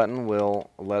 This button will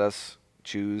let us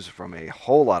choose from a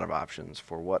whole lot of options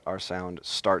for what our sound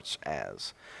starts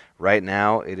as. Right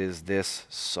now it is this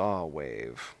saw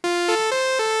wave.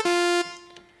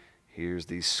 Here's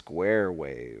the square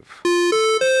wave.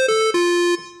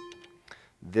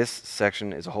 This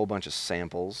section is a whole bunch of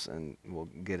samples, and we'll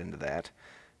get into that.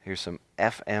 Here's some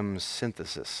FM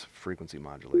synthesis frequency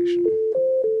modulation.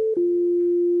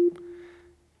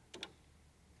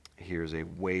 Here's a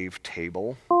wave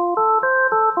table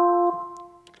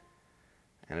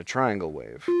and a triangle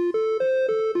wave.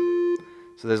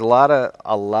 So there's a lot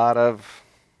of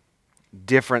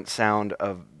different sound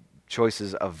of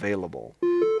choices available.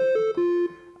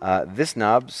 This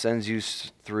knob sends you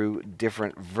through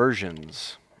different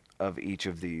versions of each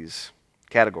of these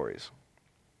categories.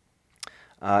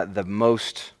 The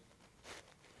most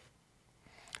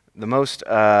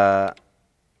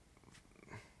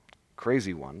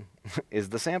crazy one is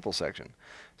the sample section.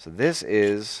 So this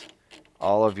is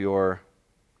all of your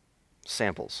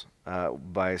samples.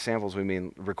 By samples we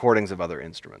mean recordings of other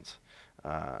instruments.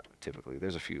 Typically,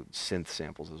 there's a few synth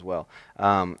samples as well.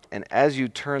 And as you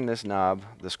turn this knob,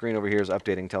 the screen over here is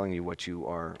updating, telling you what you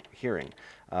are hearing.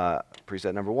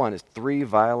 Preset number 1 is 3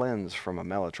 violins from a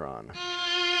mellotron.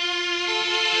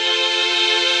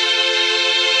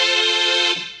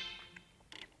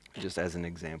 Just as an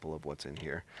example of what's in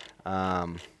here.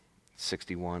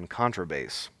 61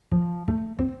 contrabass.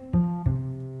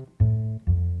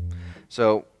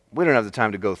 So we don't have the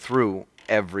time to go through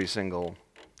every single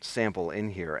sample in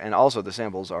here, and also the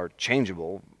samples are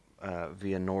changeable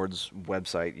via Nord's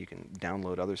website. You can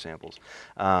download other samples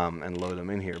and load them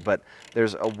in here, but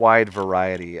there's a wide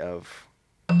variety of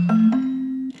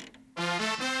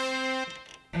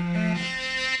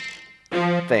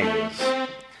things.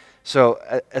 So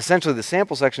essentially the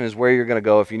sample section is where you're going to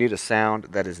go if you need a sound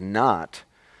that is not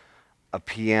a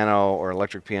piano or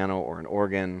electric piano or an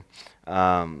organ.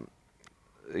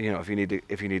 You know, if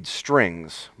you need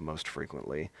strings most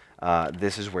frequently,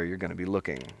 this is where you're going to be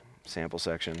looking. Sample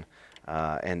section,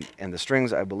 and the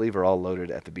strings I believe are all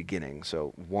loaded at the beginning.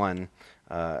 So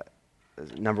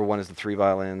number 1 is the 3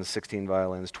 violins, 16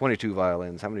 violins, 22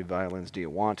 violins. How many violins do you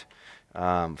want?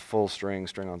 Full string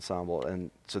ensemble,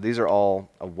 and so these are all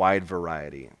a wide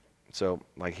variety. So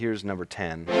like here's number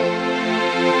 10.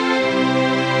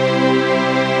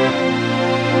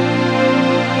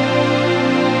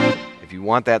 If you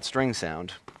want that string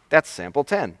sound, that's sample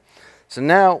 10. So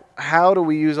now, how do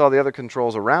we use all the other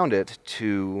controls around it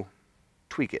to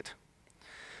tweak it?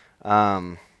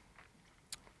 I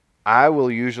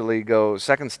will usually go,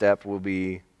 second step will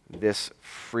be this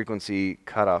frequency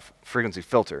cutoff, frequency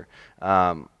filter.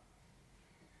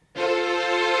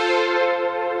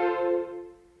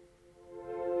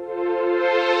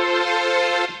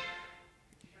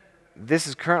 This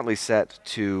is currently set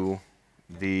to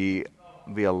be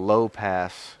a low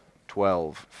pass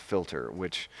 12 filter,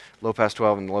 which low pass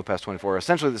 12 and low pass 24 are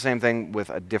essentially the same thing with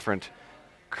a different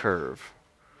curve,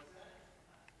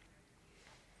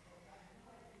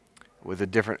 with a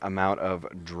different amount of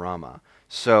drama.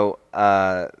 So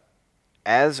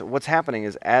as what's happening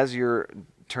is as you're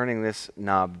turning this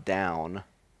knob down,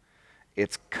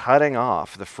 it's cutting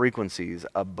off the frequencies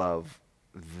above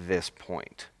this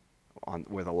point on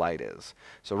where the light is.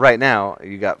 So right now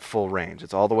you got full range.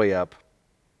 It's all the way up.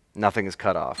 Nothing is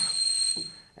cut off.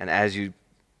 And as you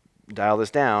dial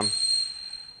this down,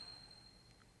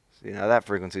 see now that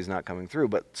frequency is not coming through,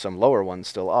 but some lower ones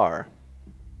still are.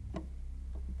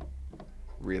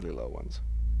 really low ones.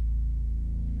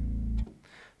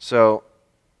 So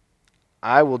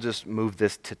I will just move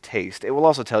this to taste. It will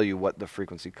also tell you what the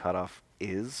frequency cutoff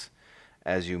is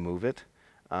as you move it.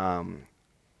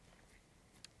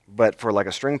 But for like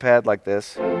a string pad like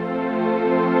this, I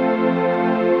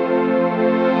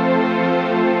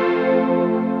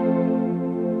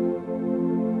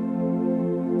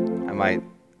might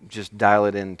just dial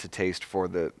it in to taste for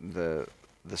the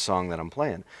song that I'm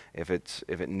playing. If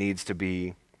it needs to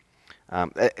be,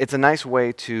 it's a nice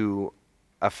way to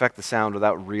affect the sound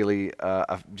without really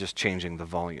just changing the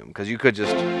volume, because you could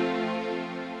just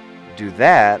do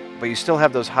that, but you still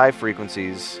have those high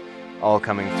frequencies all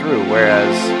coming through.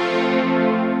 Whereas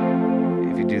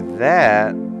if you do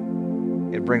that,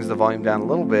 it brings the volume down a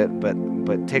little bit,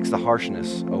 but takes the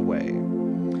harshness away.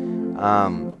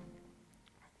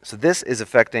 So this is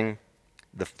affecting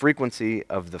the frequency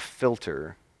of the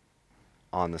filter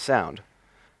on the sound.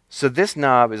 So this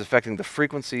knob is affecting the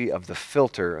frequency of the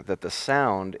filter that the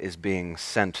sound is being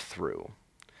sent through.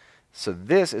 So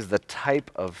this is the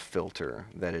type of filter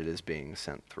that it is being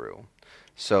sent through.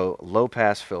 So low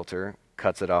pass filter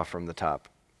cuts it off from the top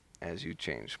as you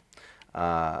change.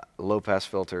 Low pass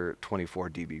filter, 24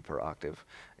 dB per octave,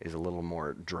 is a little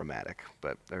more dramatic,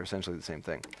 but they're essentially the same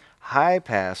thing. High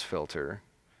pass filter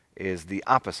is the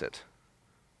opposite.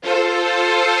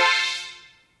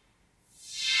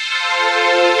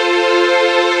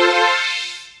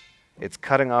 It's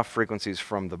cutting off frequencies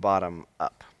from the bottom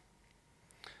up.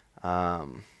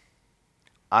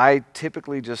 I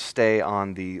typically just stay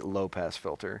on the low pass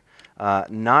filter.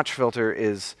 Notch filter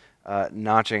is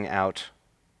notching out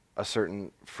a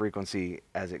certain frequency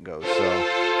as it goes. So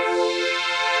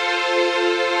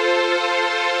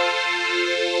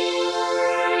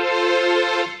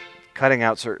cutting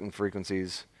out certain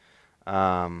frequencies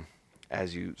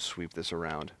as you sweep this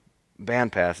around.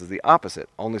 Bandpass is the opposite.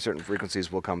 Only certain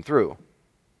frequencies will come through.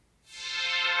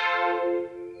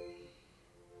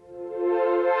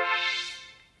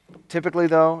 Typically,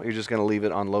 though, you're just going to leave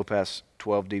it on low pass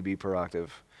 12 dB per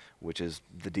octave, which is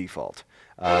the default,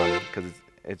 because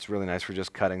it's really nice for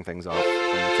just cutting things off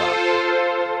from the top.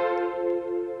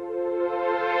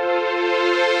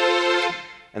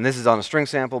 And this is on a string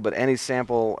sample, but any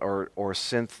sample or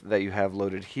synth that you have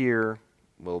loaded here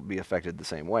will be affected the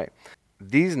same way.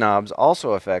 These knobs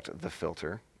also affect the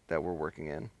filter that we're working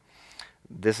in.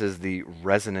 This is the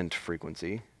resonant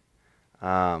frequency.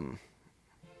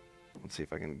 Let's see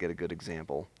if I can get a good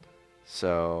example.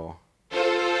 So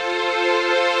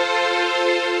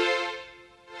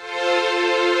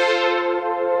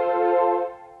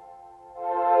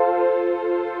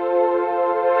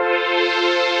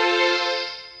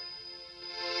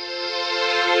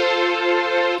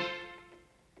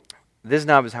this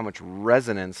knob is how much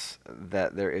resonance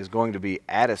that there is going to be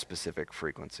at a specific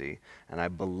frequency, and I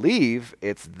believe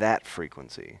it's that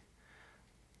frequency.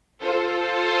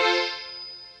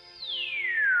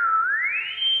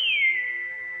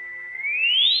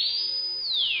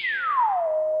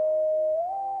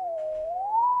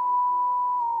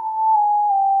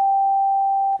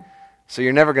 So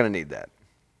you're never going to need that.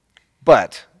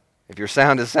 But if your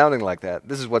sound is sounding like that,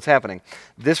 this is what's happening.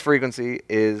 This frequency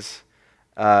is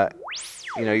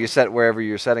you set wherever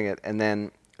you're setting it, and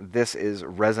then this is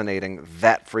resonating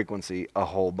that frequency a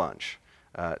whole bunch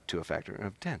to a factor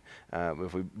of 10.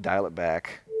 If we dial it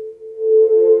back,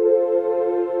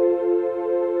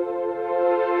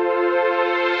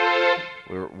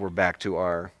 we're back to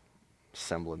our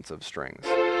semblance of strings.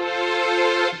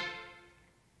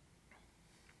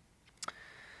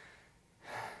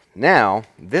 Now,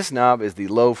 this knob is the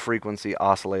low frequency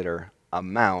oscillator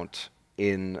amount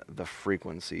in the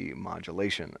frequency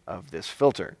modulation of this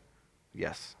filter.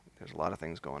 Yes, there's a lot of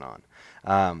things going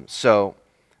on. So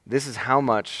this is how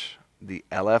much the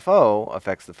LFO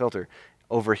affects the filter.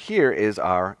 Over here is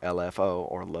our LFO,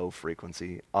 or low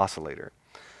frequency oscillator.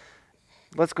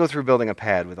 Let's go through building a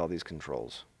pad with all these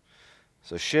controls.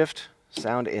 So shift,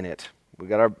 sound in it. We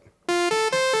got our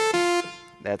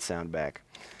that sound back.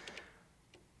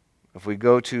 If we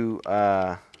go to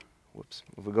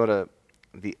if we go to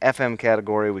the FM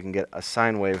category, we can get a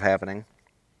sine wave happening.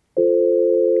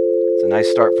 It's a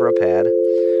nice start for a pad.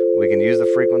 We can use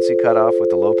the frequency cutoff with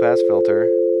the low pass filter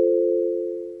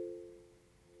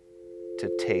to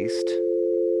taste.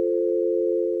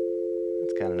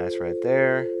 It's kind of nice right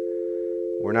there.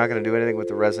 We're not going to do anything with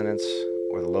the resonance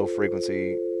or the low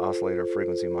frequency oscillator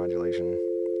frequency modulation.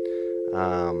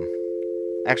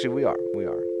 Actually, we are.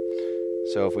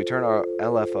 So if we turn our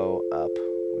LFO up,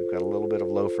 we've got a little bit of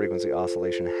low frequency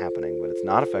oscillation happening, but it's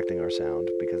not affecting our sound,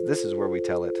 because this is where we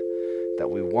tell it that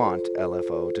we want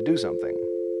LFO to do something.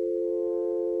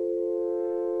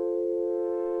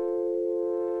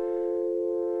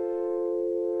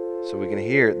 So we can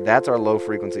hear, that's our low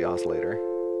frequency oscillator.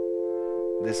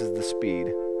 This is the speed.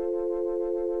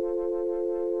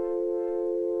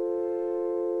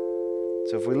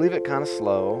 So if we leave it kind of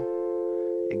slow,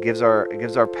 it gives our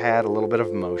pad a little bit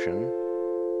of motion.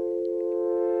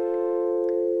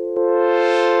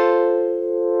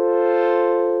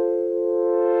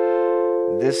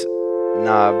 This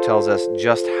knob tells us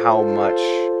just how much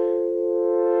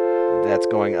that's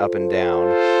going up and down.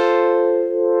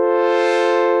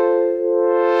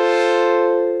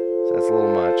 So that's a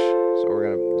little much. So we're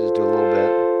going to just do a little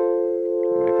bit,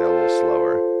 make that a little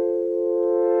slower.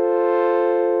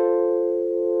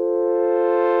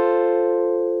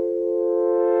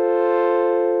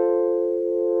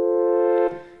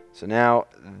 So now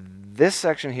this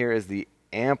section here is the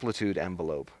amplitude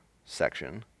envelope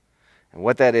section. And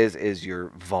what that is your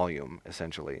volume,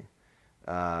 essentially.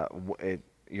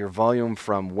 Your volume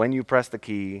from when you press the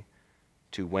key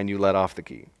to when you let off the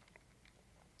key.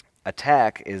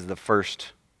 Attack is the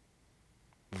first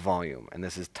volume, and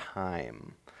this is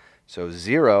time. So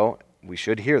 0, we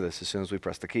should hear this as soon as we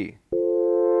press the key.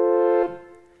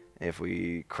 If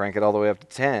we crank it all the way up to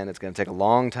 10, it's going to take a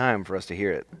long time for us to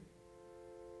hear it.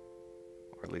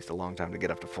 Or at least a long time to get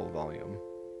up to full volume.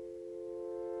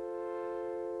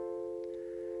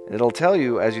 And it'll tell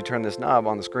you as you turn this knob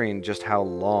on the screen just how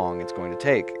long it's going to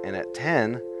take. And at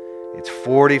 10, it's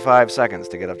 45 seconds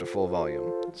to get up to full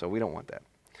volume. So we don't want that.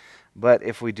 But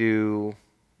if we do,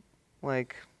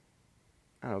 like,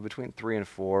 I don't know, between 3 and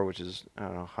 4, which is, I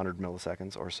don't know, 100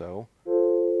 milliseconds or so,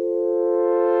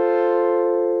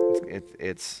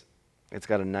 it's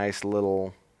got a nice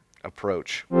little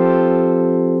approach.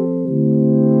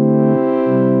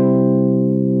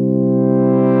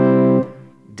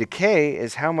 Decay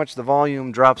is how much the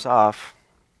volume drops off.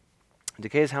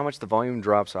 Decay is how much the volume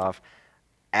drops off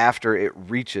after it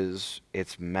reaches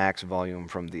its max volume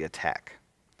from the attack.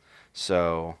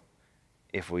 So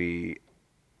if we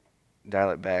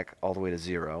dial it back all the way to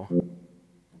 0,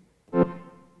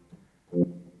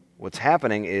 what's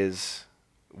happening is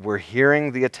we're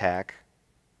hearing the attack,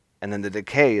 and then the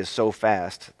decay is so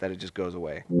fast that it just goes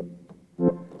away.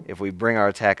 If we bring our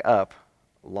attack up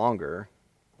longer,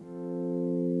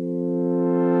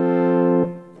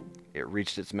 it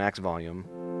reached its max volume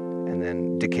and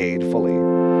then decayed fully.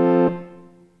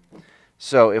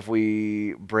 So if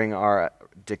we bring our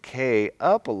decay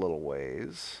up a little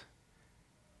ways,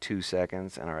 2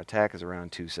 seconds, and our attack is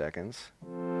around 2 seconds,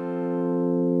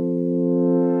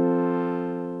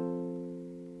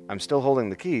 I'm still holding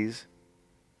the keys,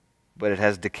 but it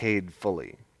has decayed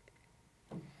fully.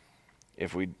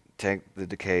 If we take the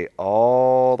decay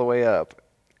all the way up,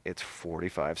 it's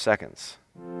 45 seconds.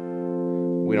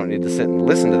 We don't need to sit and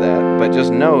listen to that, but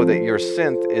just know that your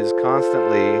synth is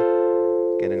constantly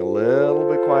getting a little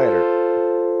bit quieter.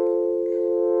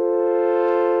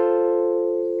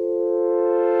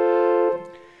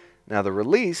 Now the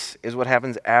release is what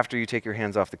happens after you take your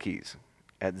hands off the keys.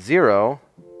 At 0,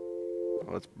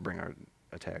 let's bring our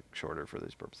attack shorter for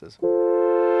these purposes.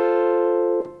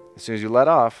 As soon as you let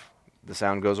off, the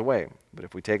sound goes away. But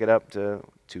if we take it up to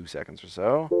 2 seconds or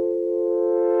so,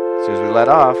 as soon as we let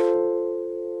off,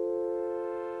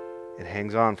 it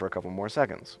hangs on for a couple more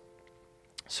seconds.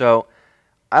 So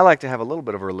I like to have a little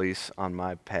bit of a release on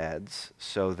my pads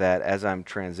so that as I'm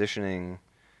transitioning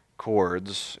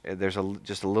chords, there's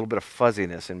just a little bit of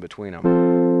fuzziness in between them.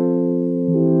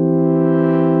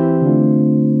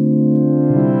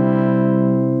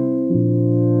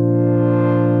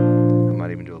 I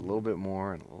might even do a little bit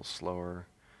more and a little slower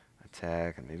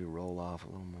attack and maybe roll off a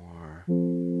little more.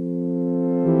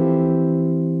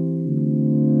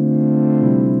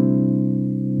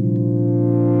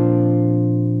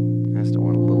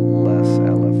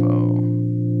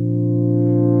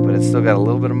 Still got a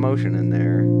little bit of motion in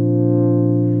there.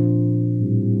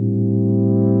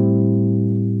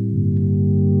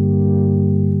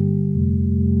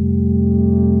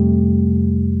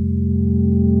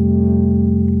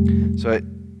 So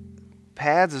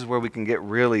pads is where we can get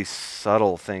really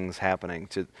subtle things happening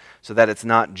so that it's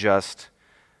not just,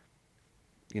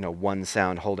 you know, one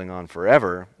sound holding on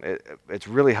forever. It's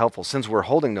really helpful, since we're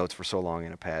holding notes for so long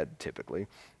in a pad typically,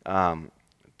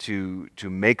 to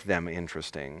make them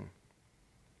interesting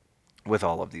with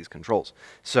all of these controls.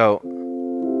 So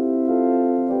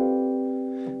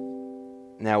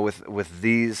now with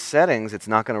these settings, it's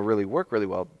not going to really work really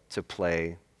well to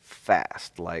play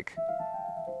fast. Like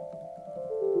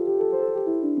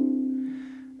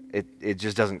it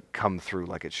just doesn't come through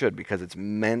like it should, because it's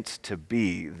meant to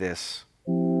be this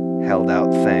held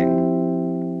out thing.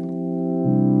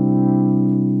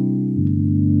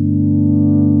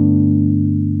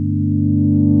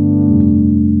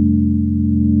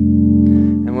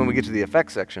 get to the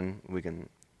effects section, we can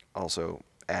also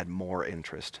add more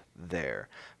interest there.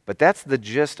 But that's the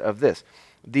gist of this.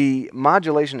 The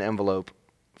modulation envelope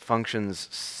functions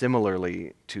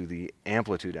similarly to the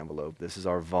amplitude envelope. This is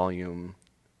our volume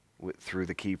through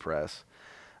the key press.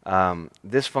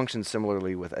 This functions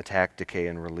similarly with attack, decay,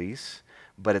 and release,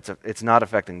 but it's not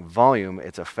affecting volume,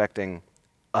 it's affecting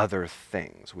other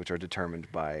things, which are determined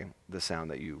by the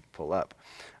sound that you pull up.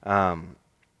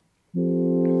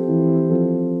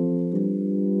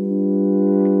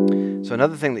 So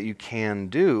another thing that you can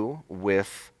do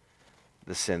with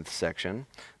the synth section,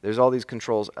 there's all these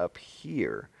controls up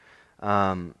here.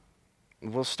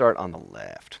 We'll start on the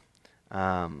left.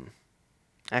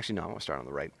 Actually, no, I'm going to start on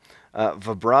the right.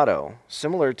 Vibrato,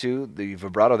 similar to the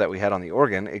vibrato that we had on the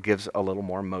organ, it gives a little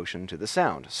more motion to the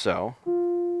sound. So,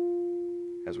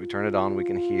 as we turn it on, we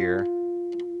can hear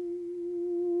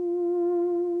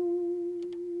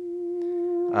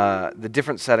the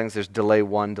different settings. There's delay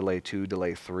 1, delay 2,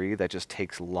 delay 3. That just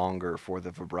takes longer for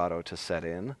the vibrato to set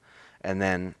in. And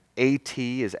then AT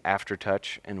is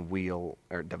aftertouch, and wheel,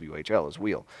 or WHL is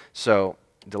wheel. So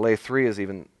delay 3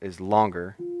 is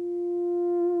longer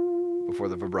before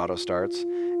the vibrato starts,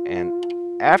 and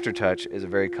aftertouch is a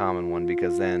very common one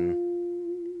because then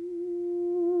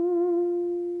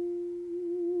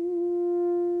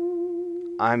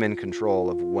I'm in control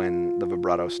of when the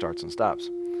vibrato starts and stops.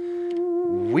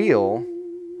 Wheel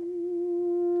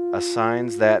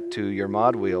assigns that to your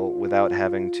mod wheel without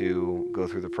having to go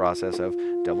through the process of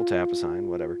double tap, assign,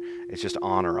 whatever. It's just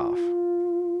on or off.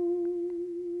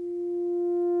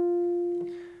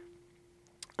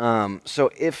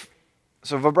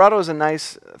 So vibrato is a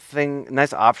nice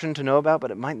option to know about,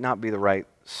 but it might not be the right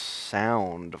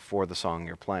sound for the song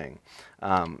you're playing,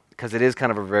 because it is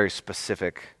kind of a very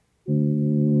specific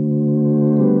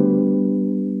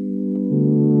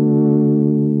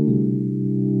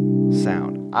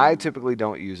sound. I typically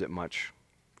don't use it much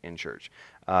in church,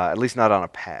 at least not on a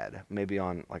pad, maybe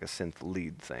on like a synth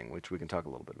lead thing, which we can talk a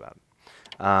little bit about.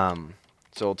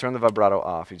 So we'll turn the vibrato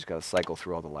off. You just got to cycle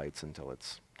through all the lights until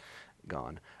it's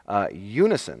gone.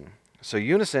 Unison. So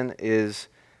unison is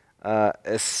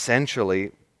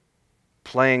essentially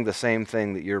playing the same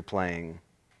thing that you're playing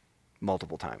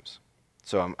multiple times.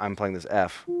 So I'm playing this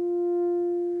F.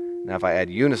 Now if I add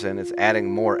unison, it's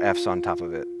adding more Fs on top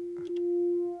of it.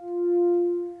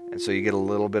 And so you get a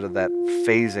little bit of that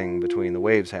phasing between the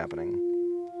waves happening.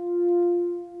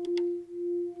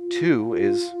 2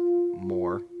 is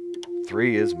more.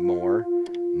 3 is more.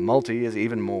 Multi is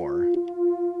even more.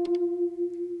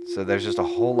 So there's just a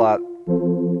whole lot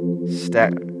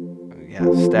stacked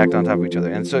on top of each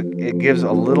other. And so it gives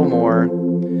a little more,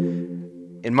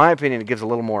 in my opinion, it gives a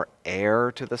little more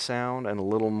air to the sound and a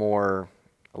little more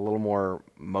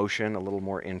motion, a little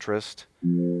more interest.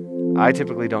 I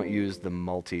typically don't use the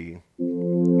multi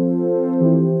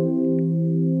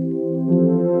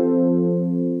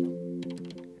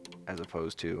as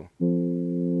opposed to,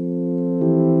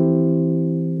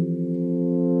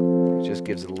 it just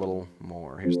gives it a little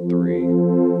more. Here's 3.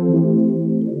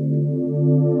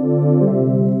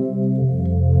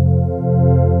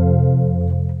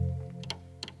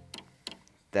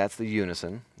 That's the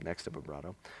unison, next to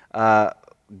vibrato.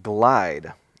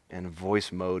 Glide and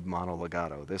voice mode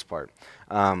monolegato, this part.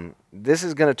 This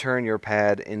is going to turn your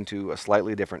pad into a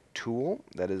slightly different tool.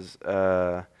 That is,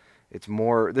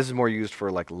 this is more used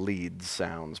for like lead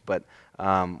sounds, but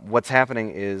what's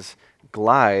happening is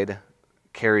glide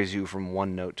carries you from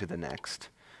one note to the next.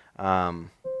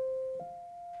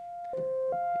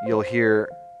 You'll hear,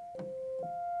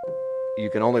 you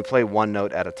can only play one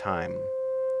note at a time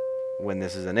when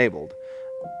this is enabled.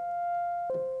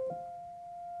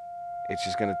 It's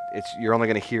just you're only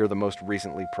gonna hear the most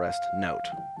recently pressed note.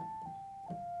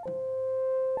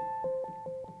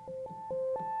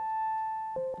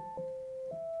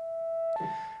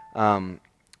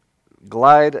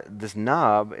 Glide, this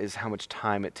knob is how much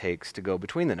time it takes to go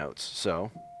between the notes. So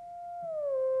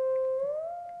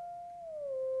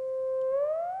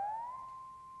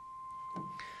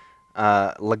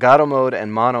legato mode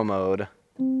and mono mode.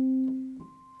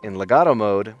 In legato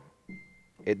mode,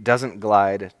 it doesn't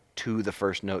glide to the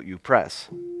first note you press.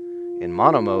 In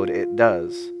mono mode, it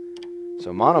does.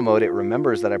 So mono mode, it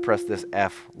remembers that I pressed this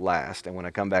F last, and when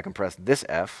I come back and press this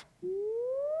F,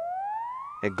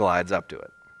 it glides up to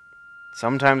it.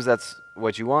 Sometimes that's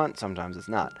what you want, sometimes it's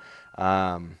not.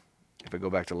 If I go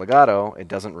back to legato, it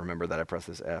doesn't remember that I pressed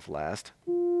this F last.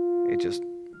 It just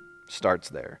starts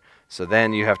there. So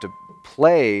then you have to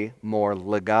play more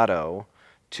legato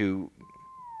to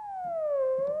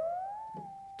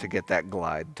get that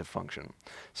glide to function.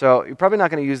 So you're probably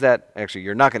not going to use that, actually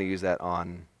you're not going to use that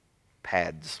on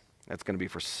pads. That's going to be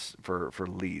for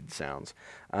lead sounds,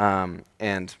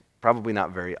 and probably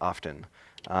not very often.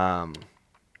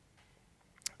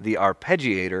 The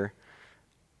arpeggiator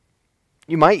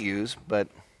you might use, but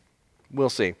we'll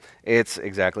see. It's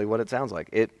exactly what it sounds like.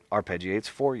 It arpeggiates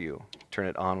for you. Turn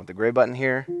it on with the gray button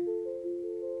here.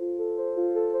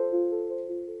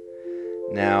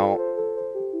 Now,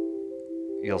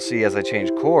 you'll see as I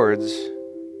change chords,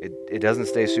 it doesn't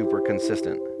stay super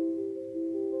consistent.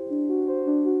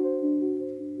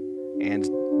 And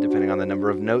depending on the number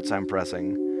of notes I'm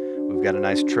pressing, we've got a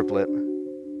nice triplet.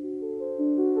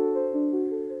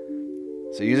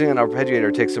 So using an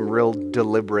arpeggiator takes some real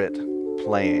deliberate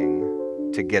playing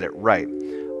to get it right.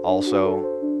 Also,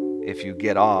 if you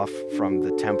get off from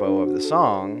the tempo of the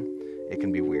song, it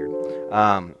can be weird.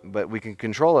 But we can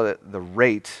control the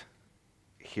rate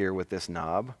here with this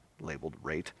knob, labeled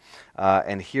rate.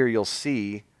 And here you'll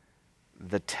see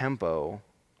the tempo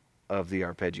of the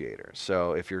arpeggiator.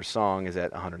 So if your song is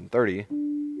at 130,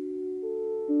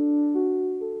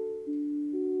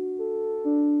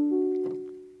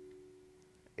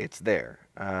 it's there.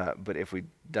 But if we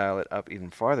dial it up even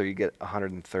farther, you get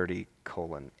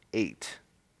 130:8.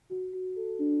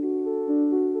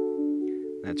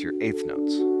 That's your eighth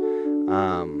notes.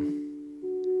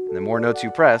 And the more notes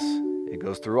you press, it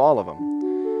goes through all of them.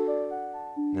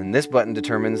 And this button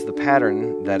determines the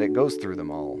pattern that it goes through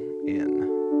them all in.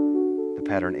 The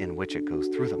pattern in which it goes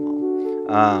through them all.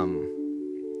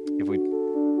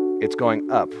 It's going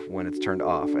up when it's turned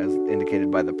off, as indicated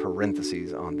by the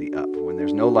parentheses on the up. When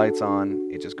there's no lights on,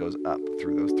 it just goes up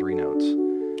through those three notes.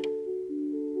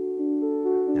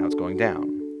 Now it's going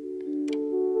down.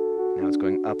 Now it's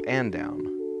going up and down.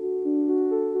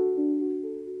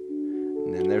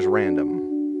 And then there's random,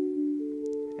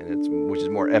 which is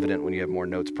more evident when you have more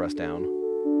notes pressed down.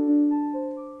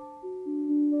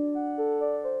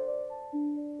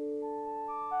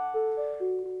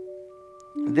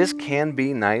 This can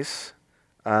be nice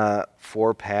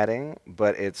for padding,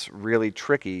 but it's really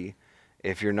tricky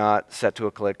if you're not set to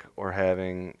a click or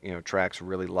having tracks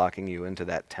really locking you into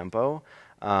that tempo.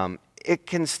 It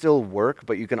can still work,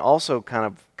 but you can also kind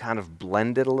of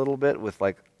blend it a little bit with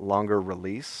like longer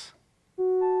release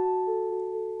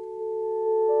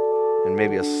and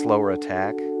maybe a slower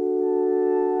attack.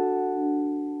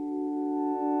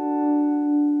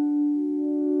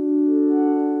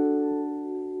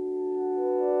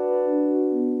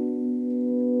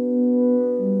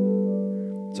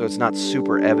 So it's not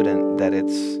super evident that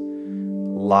it's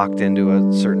locked into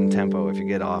a certain tempo. If you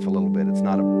get off a little bit, it's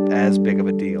not as big of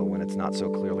a deal when it's not so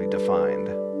clearly defined.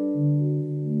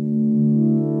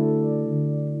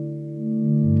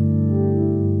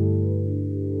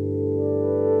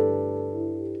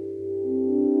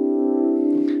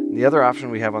 The other option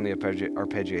we have on the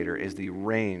arpeggiator is the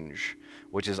range,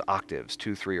 which is octaves,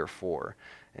 2, 3, or 4.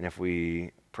 And if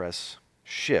we press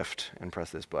Shift and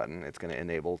press this button, it's going to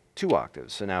enable 2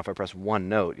 octaves. So now if I press one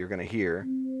note, you're going to hear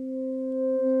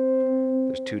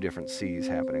there's 2 different C's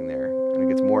happening there. And it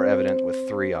gets more evident with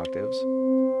 3 octaves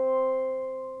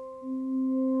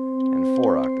and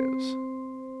 4 octaves.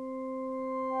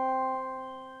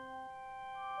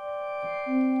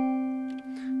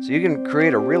 So you can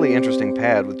create a really interesting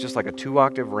pad with just like a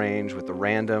 2-octave range with the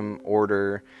random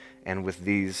order and with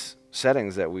these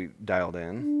settings that we dialed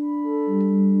in.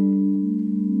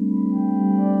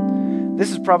 This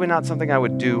is probably not something I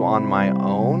would do on my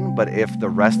own, but if the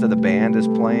rest of the band is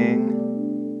playing,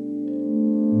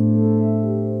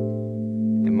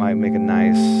 it might make a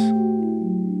nice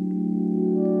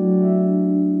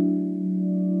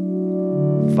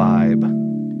vibe.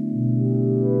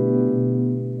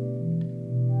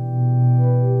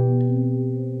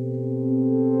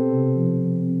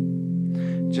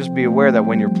 Just be aware that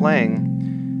when you're playing,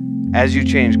 as you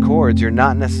change chords, you're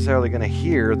not necessarily going to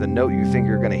hear the note you think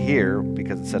you're going to hear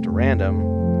because it's set to random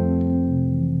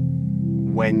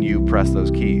when you press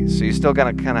those keys. So you still got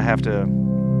to kind of have to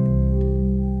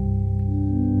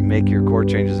make your chord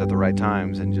changes at the right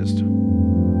times and just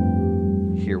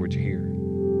hear what you hear.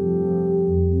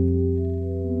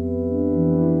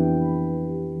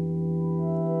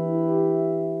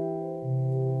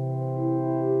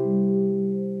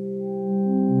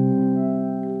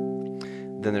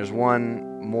 Then there's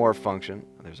one more function.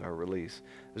 There's our release.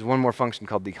 There's one more function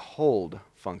called the hold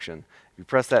function. If you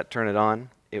press that, turn it on,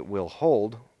 it will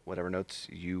hold whatever notes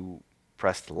you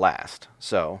pressed last.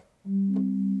 So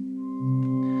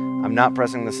I'm not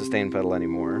pressing the sustain pedal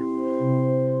anymore,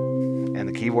 and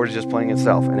the keyboard is just playing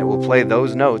itself, and it will play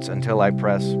those notes until I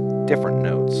press different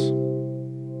notes.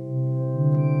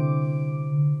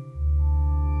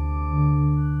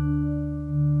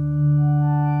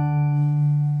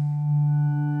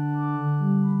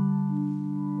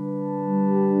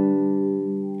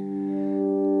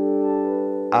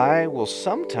 I will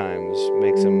sometimes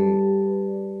make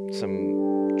some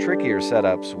trickier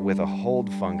setups with a hold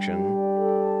function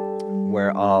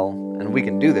where and we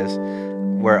can do this,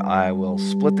 where I will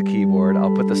split the keyboard.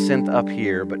 I'll put the synth up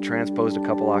here, but transposed a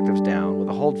couple octaves down with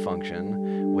a hold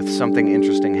function with something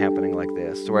interesting happening like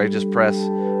this. So where I just press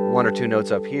 1 or 2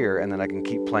 notes up here, and then I can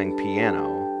keep playing piano.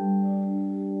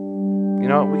 You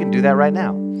know what? We can do that right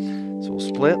now. So we'll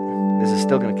split. This is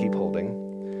still going to keep holding.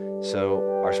 So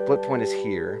our split point is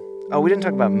here. Oh, we didn't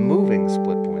talk about moving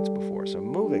split points before. So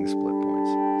moving split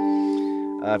points.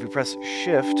 If you press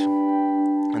Shift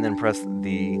and then press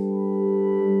the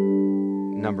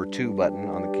number 2 button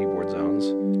on the keyboard zones,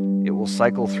 it will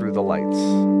cycle through the lights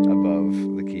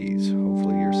above the keys.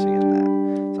 Hopefully you're seeing that.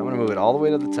 So I'm going to move it all the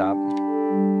way to the top.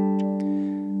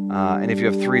 And if you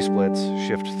have 3 splits,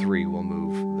 Shift 3 will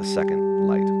move the second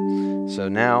light. So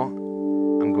now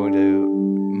I'm going to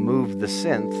move the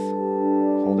synth,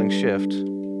 holding Shift,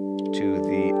 to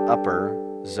the upper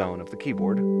zone of the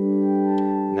keyboard.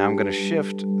 Now I'm going to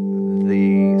shift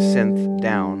the synth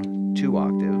down 2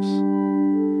 octaves,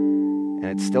 and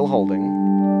it's still holding,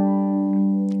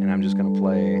 and I'm just going to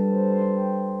play.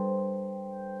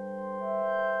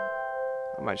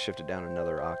 I might shift it down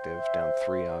another octave, down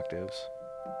 3 octaves.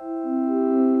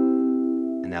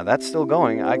 And now that's still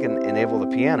going. I can enable the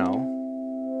piano.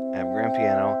 I have grand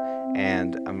piano,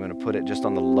 and I'm going to put it just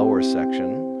on the lower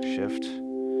section. Shift.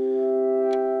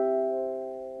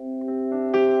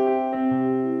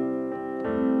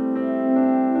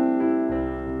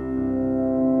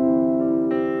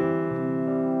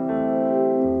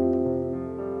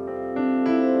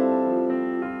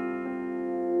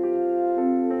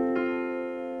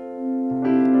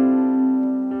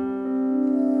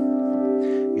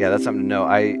 Yeah, that's something to know.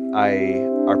 I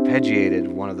arpeggiated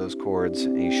one of those chords,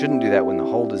 and you shouldn't do that when the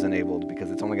hold is enabled because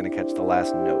it's only going to catch the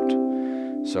last note.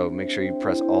 So make sure you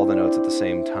press all the notes at the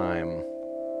same time.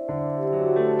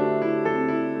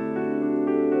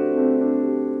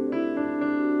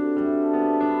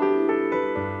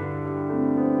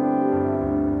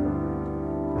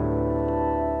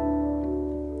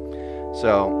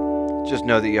 So just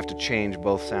know that you have to change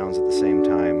both sounds at the same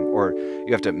time, or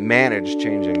you have to manage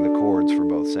changing the chords for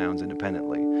both sounds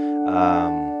independently.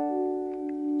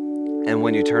 And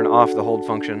when you turn off the hold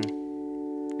function,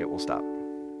 it will stop.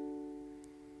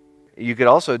 You could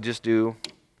also just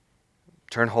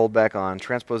turn hold back on,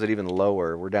 transpose it even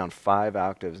lower. We're down 5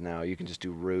 octaves now. You can just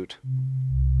do root.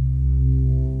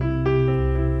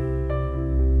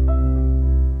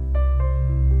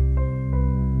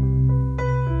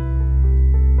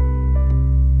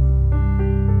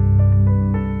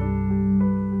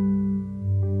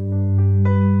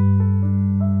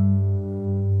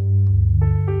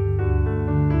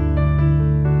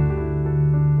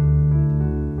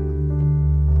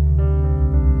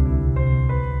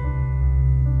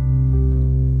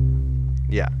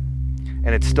 Yeah,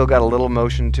 and it's still got a little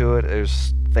motion to it.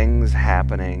 There's things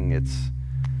happening.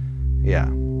 Yeah.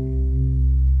 And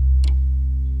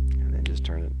then just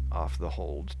turn it off the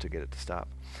hold to get it to stop.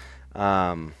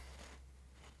 And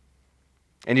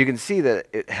you can see that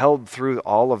it held through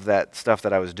all of that stuff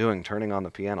that I was doing, turning on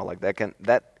the piano. Like that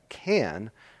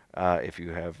can, if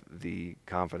you have the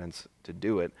confidence to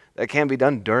do it, that can be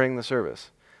done during the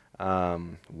service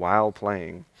while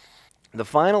playing. The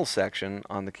final section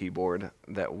on the keyboard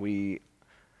that we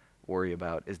worry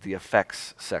about is the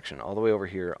effects section, all the way over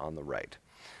here on the right.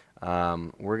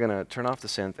 We're going to turn off the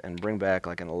synth and bring back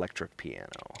like an electric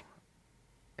piano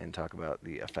and talk about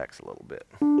the effects a little bit.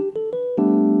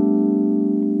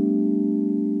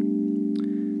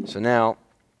 So now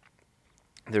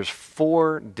there's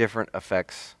 4 different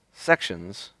effects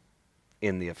sections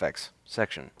in the effects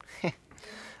section.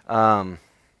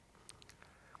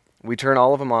 We turn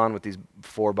all of them on with these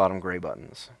 4 bottom gray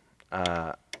buttons.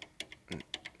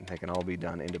 They can all be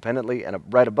done independently. And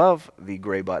right above the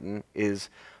gray button is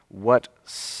what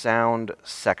sound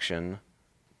section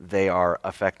they are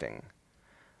affecting.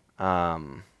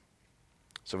 So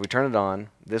if we turn it on,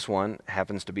 this one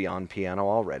happens to be on piano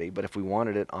already. But if we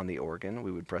wanted it on the organ,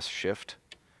 we would press Shift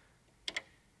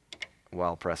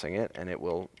while pressing it, and it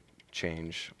will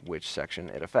change which section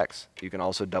it affects. You can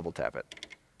also double tap it.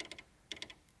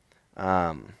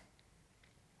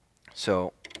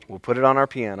 So we'll put it on our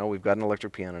piano. We've got an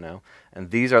electric piano now. And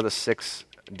these are the 6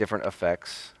 different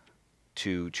effects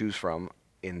to choose from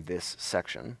in this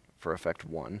section for effect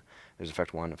 1. There's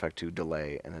effect 1, effect 2,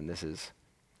 delay, and then this is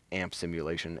amp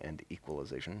simulation and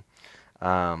equalization.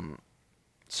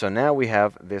 So now we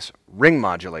have this ring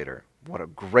modulator. What a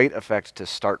great effect to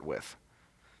start with.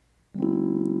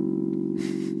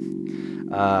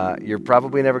 You're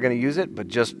probably never going to use it, but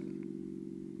just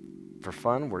for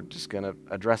fun, we're just going to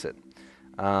address it.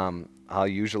 I'll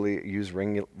usually use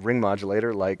ring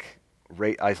modulator like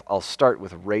rate. I'll start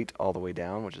with rate all the way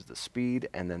down, which is the speed,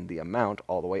 and then the amount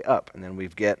all the way up. And then we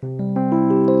get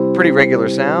pretty regular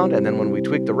sound, and then when we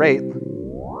tweak the rate,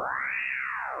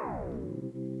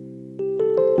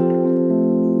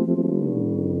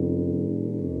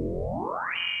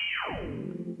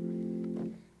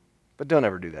 but don't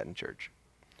ever do that in church.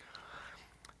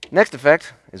 Next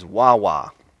effect is wah-wah.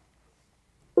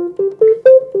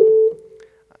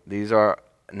 These are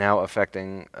now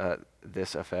affecting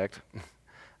this effect.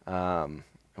 I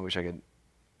wish I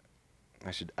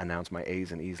should announce my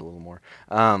A's and E's a little more.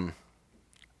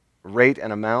 Rate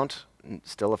and amount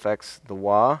still affects the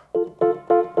wah.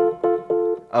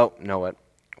 Oh, know what?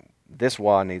 This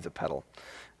wah needs a pedal.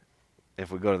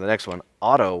 If we go to the next one,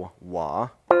 auto wah.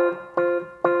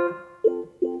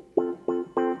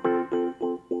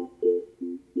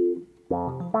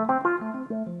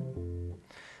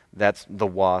 That's the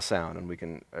wah sound, and we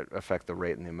can affect the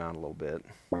rate and the amount a little bit.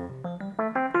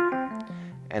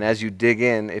 And as you dig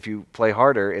in, if you play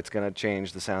harder, it's going to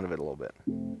change the sound of it a little bit.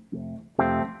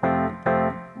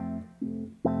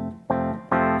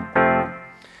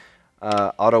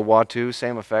 Auto wah 2,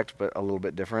 same effect, but a little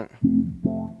bit different.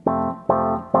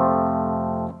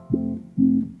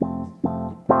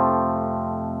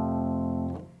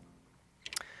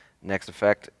 Next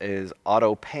effect is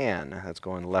auto pan. That's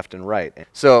going left and right.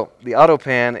 So the auto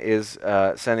pan is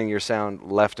sending your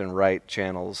sound left and right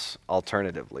channels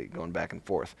alternatively, going back and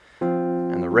forth.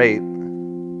 And the rate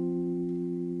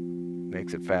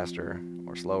makes it faster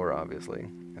or slower, obviously.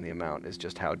 And the amount is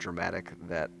just how dramatic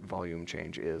that volume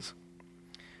change is.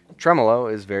 Tremolo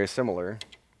is very similar,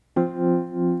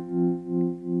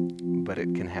 but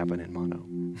it can happen in mono.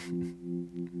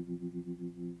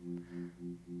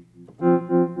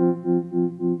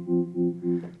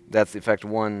 That's the effect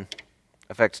 1.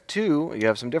 Effect 2, you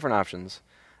have some different options.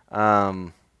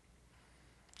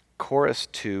 Chorus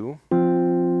 2.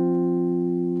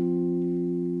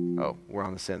 Oh, we're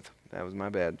on the synth. That was my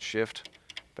bad. Shift,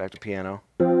 back to piano.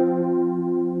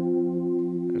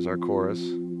 There's our chorus.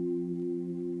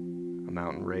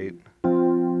 Amount and rate.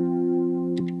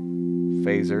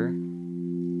 Phaser.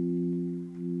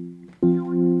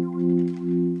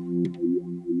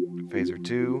 Phaser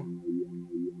 2.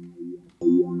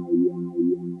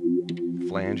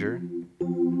 Flanger.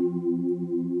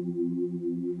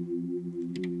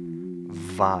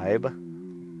 Vibe.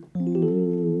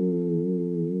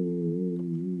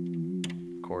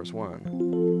 Chorus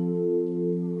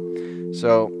 1.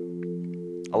 So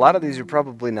a lot of these you're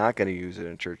probably not going to use in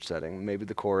a church setting. Maybe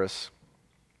the chorus.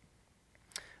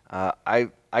 I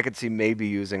could see maybe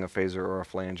using a phaser or a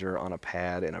flanger on a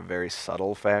pad in a very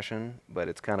subtle fashion, but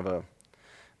it's kind of a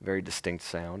very distinct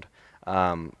sound.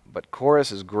 But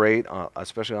chorus is great,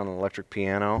 especially on an electric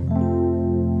piano,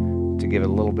 to give it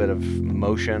a little bit of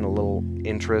motion, a little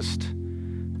interest,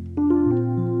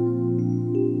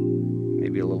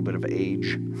 maybe a little bit of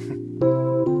age.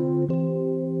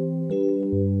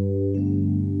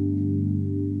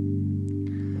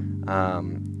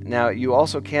 Now, you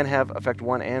also can have effect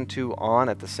 1 and 2 on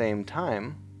at the same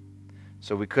time.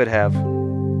 So we could have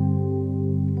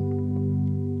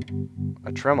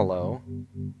a tremolo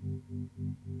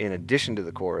in addition to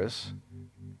the chorus,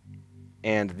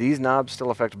 and these knobs still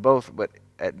affect both, but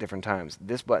at different times.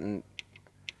 This button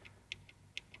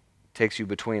takes you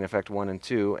between effect 1 and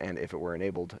 2, and if it were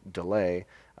enabled, delay,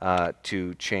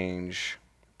 to change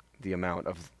the amount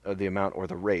or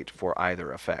the rate for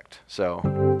either effect. So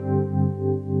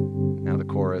now the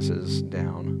chorus is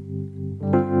down,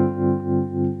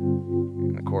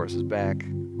 and the chorus is back.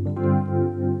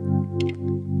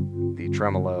 The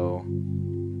tremolo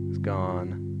is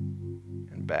gone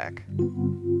and back.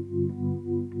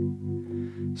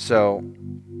 So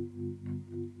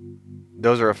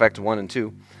those are effects 1 and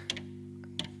 2.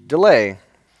 Delay.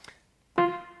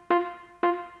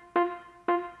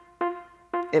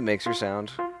 It makes your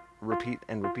sound repeat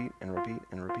and repeat and repeat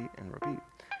and repeat and repeat.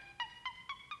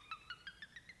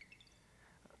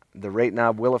 The rate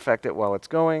knob will affect it while it's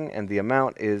going, and the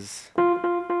amount is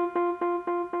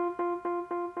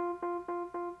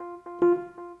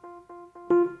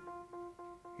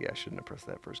I shouldn't have pressed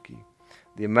that first key.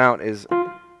 The amount is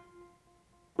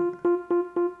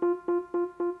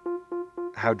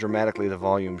how dramatically the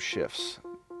volume shifts.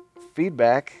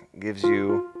 Feedback gives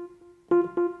you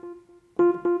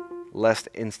less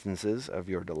instances of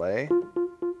your delay.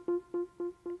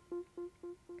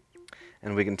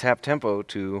 And we can tap tempo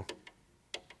to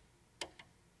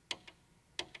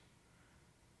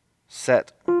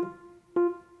set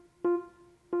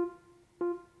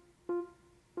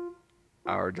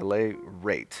our delay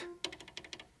rate.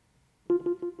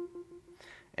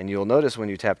 And you'll notice when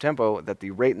you tap tempo that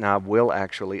the rate knob will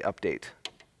actually update.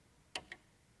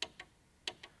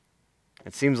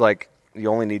 It seems like you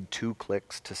only need 2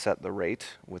 clicks to set the rate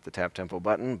with the tap tempo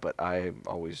button, but I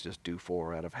always just do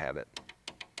 4 out of habit.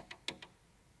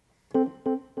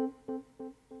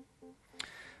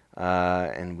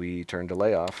 And we turn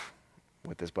delay off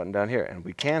with this button down here. And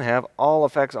we can have all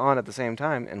effects on at the same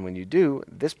time, and when you do,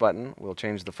 this button will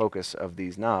change the focus of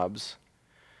these knobs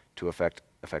to effect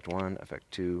 1,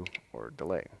 effect 2, or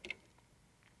delay.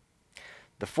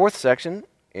 The 4th section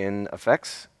in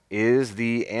effects is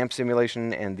the amp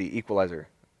simulation and the equalizer.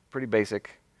 Pretty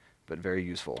basic, but very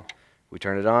useful. We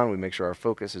turn it on, we make sure our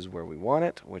focus is where we want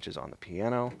it, which is on the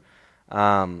piano.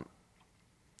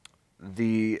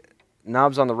 The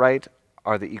knobs on the right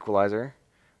are the equalizer,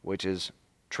 which is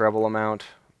treble amount,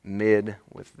 mid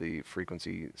with the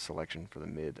frequency selection for the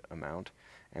mid amount,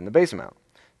 and the bass amount.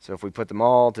 So if we put them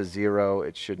all to 0,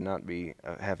 it should not be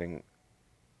having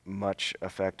much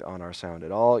effect on our sound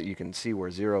at all. You can see where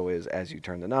 0 is as you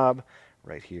turn the knob.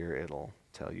 Right here, it'll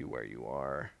tell you where you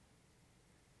are.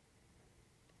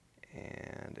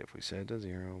 And if we set it to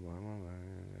 0, blah, blah, blah,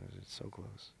 it's so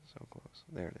close, so close.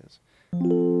 There it is.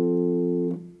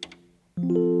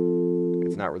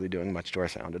 It's not really doing much to our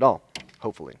sound at all,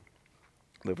 hopefully.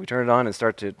 But if we turn it on and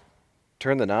start to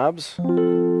turn the knobs,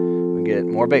 we get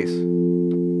more bass.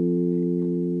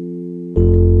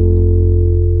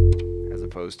 As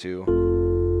opposed to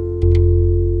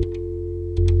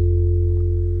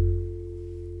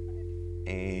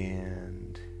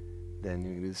and then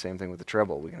you can do the same thing with the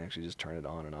treble. We can actually just turn it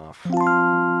on and off.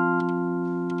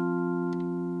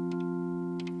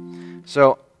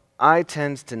 So I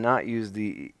tend to not use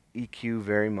the EQ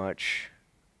very much.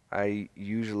 I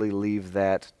usually leave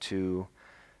that to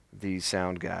the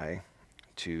sound guy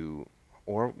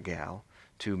or gal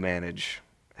to manage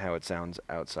how it sounds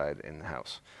outside in the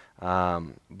house.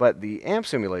 But the amp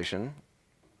simulation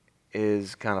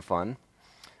is kind of fun.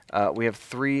 We have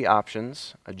 3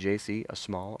 options, a JC, a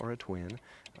small, or a twin,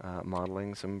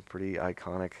 modeling some pretty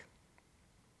iconic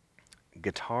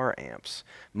guitar amps.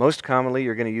 Most commonly,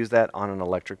 you're going to use that on an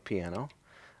electric piano.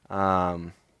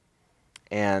 And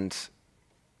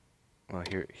well,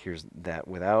 here's that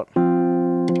without.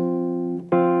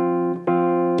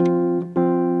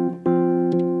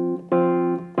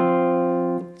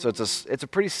 So it's a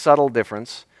pretty subtle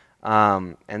difference.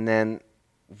 And then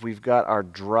we've got our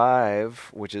drive,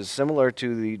 which is similar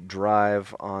to the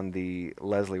drive on the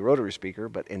Leslie rotary speaker,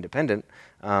 but independent,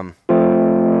 for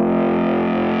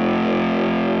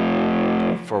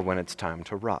when it's time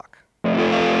to rock.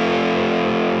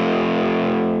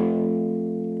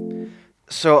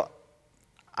 So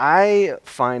I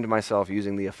find myself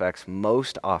using the effects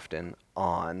most often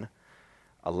on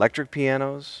electric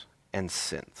pianos and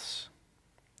synths.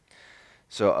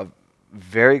 So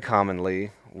very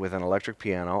commonly with an electric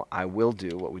piano, I will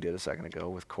do what we did a second ago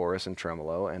with chorus and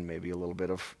tremolo and maybe a little bit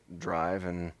of drive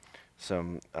and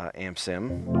some amp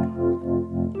sim.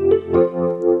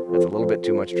 That's a little bit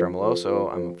too much tremolo, so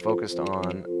I'm focused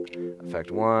on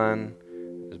effect 1.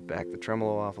 Just back the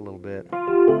tremolo off a little bit. Oh,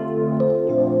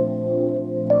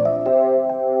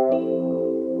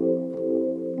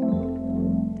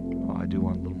 I do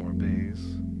want a little more bass.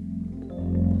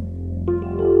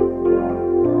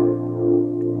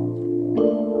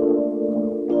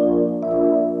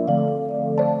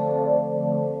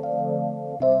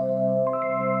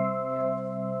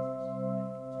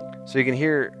 So you can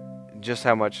hear just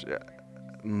how much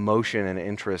motion and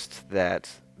interest that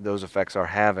those effects are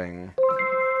having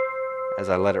as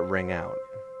I let it ring out.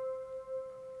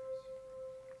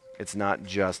 It's not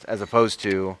just, as opposed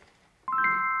to,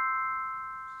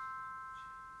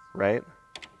 right?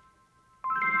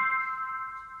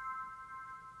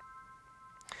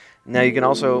 Now you can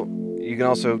also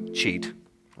cheat,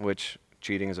 which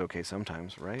cheating is okay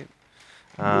sometimes, right?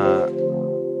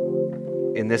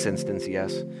 In this instance,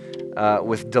 yes,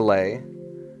 with delay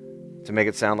to make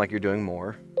it sound like you're doing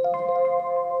more.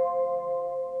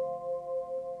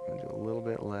 I'm gonna do a little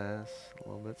bit less, a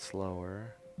little bit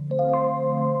slower.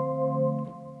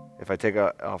 If I take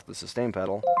off the sustain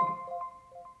pedal,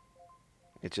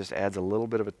 it just adds a little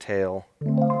bit of a tail.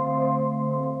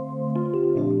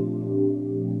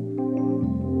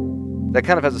 That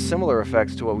kind of has a similar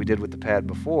effect to what we did with the pad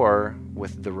before,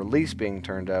 with the release being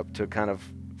turned up to kind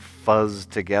of fuzz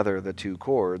together the 2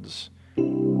 chords. To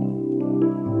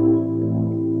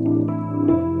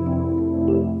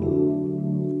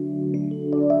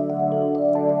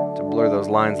blur those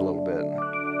lines a little bit.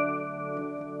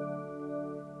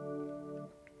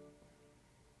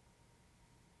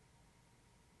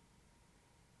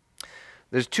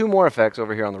 There's two more effects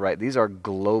over here on the right. These are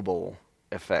global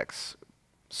effects.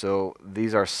 So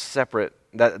these are separate.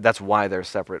 That's why they're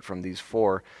separate from these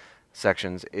 4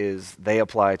 sections, is they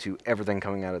apply to everything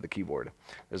coming out of the keyboard.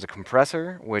 There's a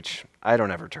compressor, which I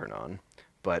don't ever turn on,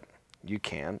 but you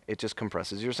can. It just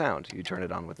compresses your sound. You turn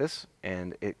it on with this,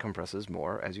 and it compresses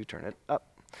more as you turn it up.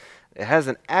 It has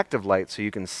an active light, so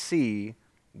you can see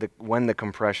when the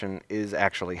compression is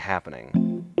actually happening.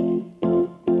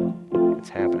 It's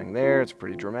happening there. It's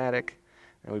pretty dramatic.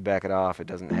 And we back it off. It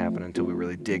doesn't happen until we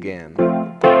really dig in.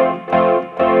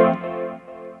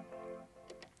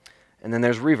 And then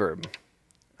there's reverb.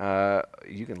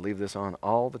 You can leave this on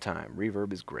all the time.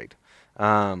 Reverb is great.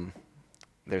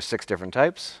 There's 6 different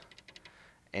types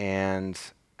and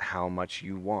how much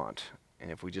you want. And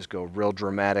if we just go real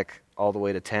dramatic all the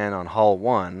way to 10 on Hall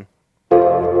 1,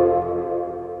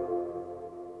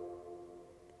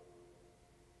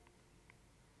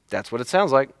 that's what it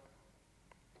sounds like.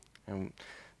 And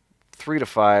 3 to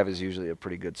 5 is usually a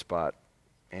pretty good spot.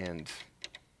 And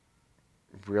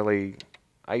really,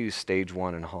 I use stage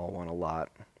 1 and Hall 1 a lot,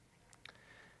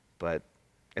 but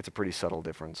it's a pretty subtle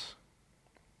difference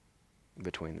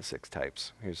between the 6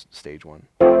 types. Here's stage 1.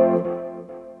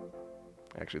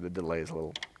 Actually, the delay is a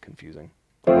little confusing.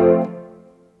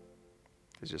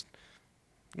 It's just,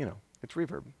 you know, it's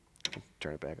reverb.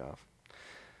 Turn it back off.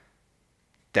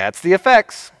 That's the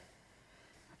effects.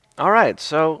 All right,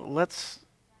 so let's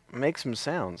make some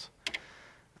sounds.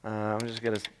 I'm just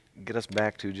going to get us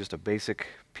back to just a basic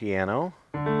piano.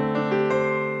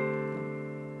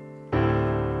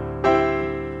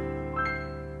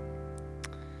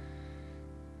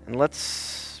 And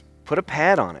let's put a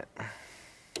pad on it.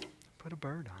 Put a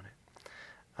bird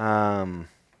on it.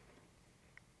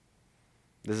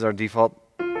 This is our default.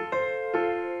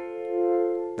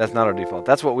 That's not our default.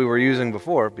 That's what we were using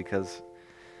before because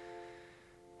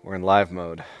we're in live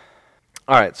mode.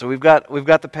 All right, so we've got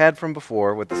the pad from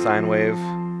before with the sine wave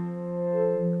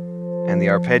and the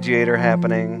arpeggiator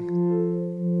happening.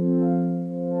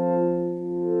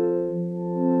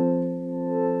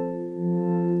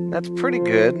 That's pretty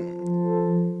good.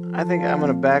 I think I'm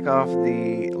going to back off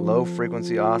the low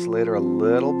frequency oscillator a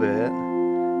little bit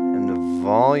and the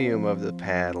volume of the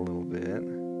pad a little bit.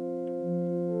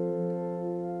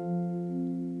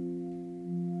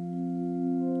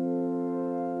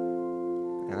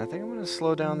 And I think I'm going to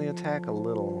slow down the attack a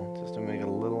little just to make it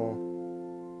a little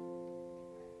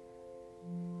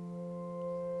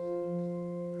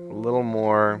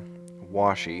more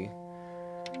washy.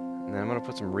 And then I'm going to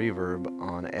put some reverb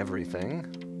on everything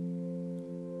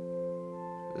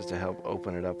just to help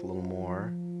open it up a little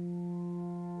more.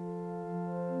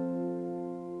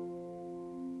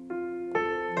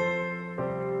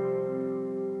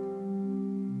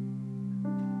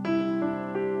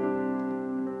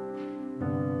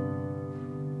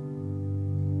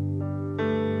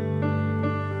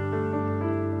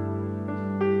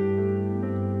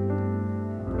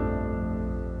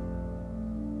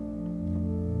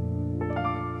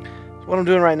 What I'm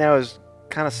doing right now is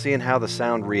kind of seeing how the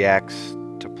sound reacts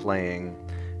to playing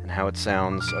and how it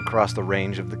sounds across the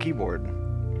range of the keyboard.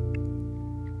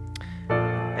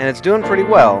 And it's doing pretty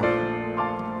well.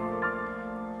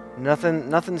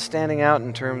 Nothing standing out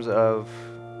in terms of,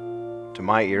 to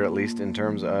my ear at least, in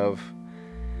terms of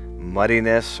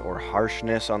muddiness or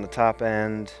harshness on the top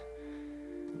end.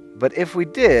 But if we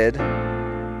did,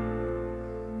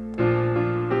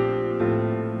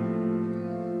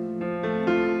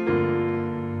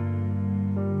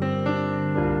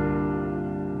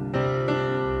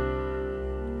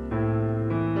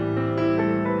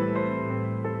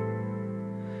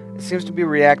 seems to be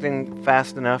reacting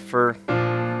fast enough for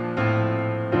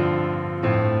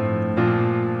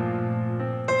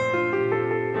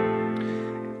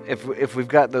if we've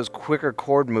got those quicker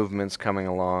chord movements coming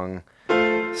along.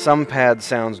 Some pad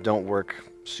sounds don't work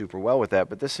super well with that,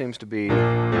 but this seems to be,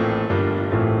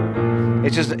 it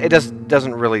just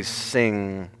doesn't really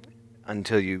sing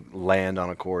until you land on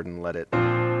a chord and let it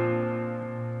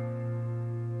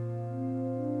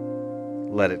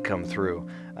come through.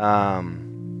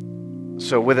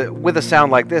 So with a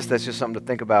sound like this, that's just something to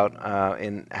think about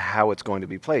in how it's going to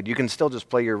be played. You can still just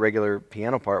play your regular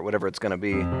piano part, whatever it's going to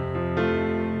be.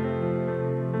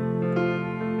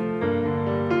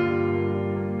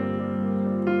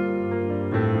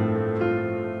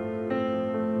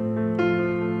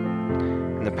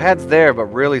 And the pad's there, but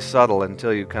really subtle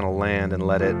until you kind of land and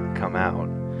let it come out.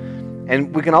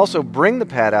 And we can also bring the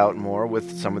pad out more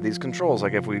with some of these controls.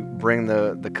 Like if we bring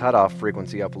the cutoff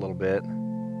frequency up a little bit,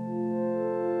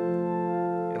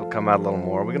 come out a little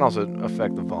more. We can also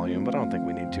affect the volume, but I don't think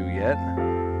we need to yet.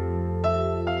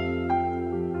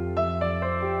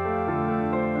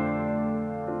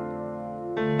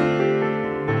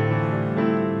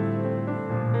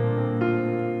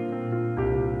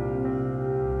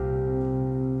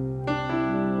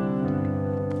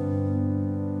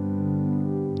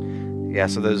 Yeah,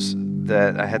 so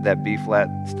I had that B flat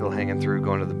still hanging through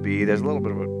going to the B. There's a little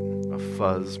bit of a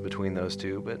fuzz between those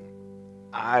two, but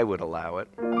I would allow it.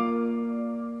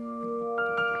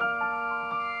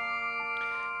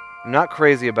 I'm not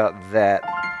crazy about that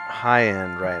high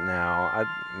end right now. I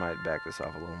might back this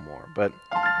off a little more, but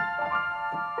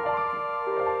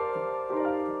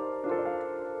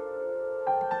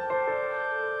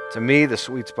to me, the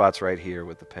sweet spot's right here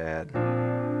with the pad.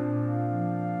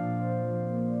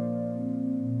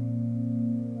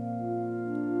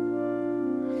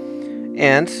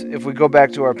 And if we go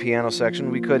back to our piano section,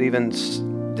 we could even,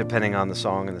 depending on the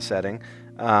song and the setting,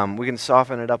 we can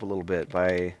soften it up a little bit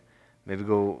by maybe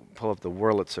go pull up the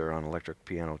Wurlitzer on electric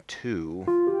piano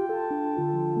 2.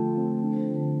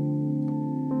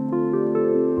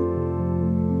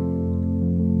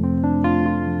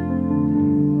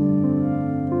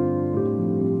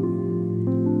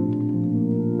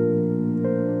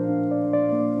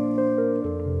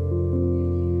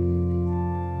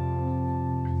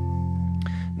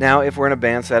 Now, if we're in a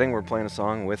band setting, we're playing a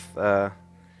song with a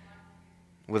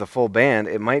full band,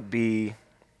 it might be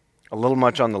a little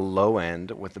much on the low end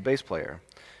with the bass player.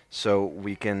 So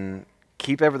we can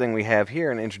keep everything we have here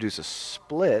and introduce a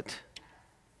split,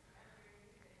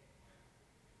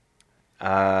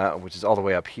 which is all the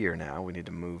way up here now. We need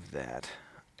to move that.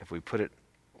 If we put it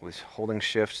with holding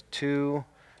shift 2,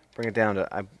 bring it down to,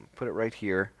 I put it right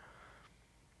here,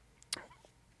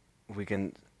 we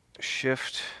can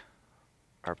shift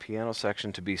our piano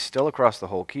section to be still across the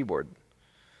whole keyboard,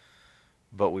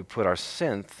 but we put our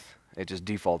synth, it just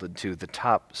defaulted to the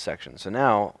top section. So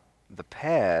now the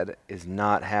pad is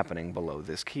not happening below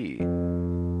this key.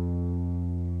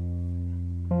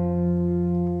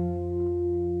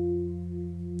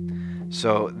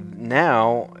 So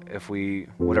now if we,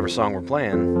 whatever song we're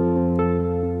playing,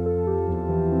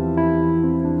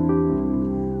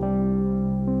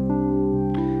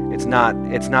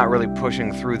 it's not really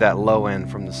pushing through that low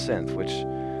end from the synth, which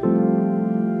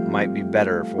might be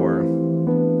better for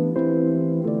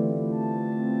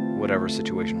whatever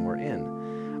situation we're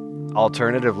in.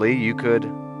 Alternatively, you could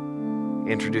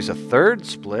introduce a third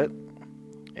split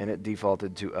and it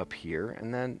defaulted to up here,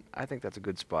 and then I think that's a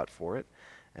good spot for it.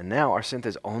 And now our synth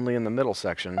is only in the middle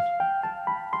section.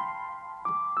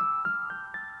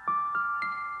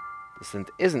 The synth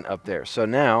isn't up there. So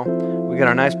now we got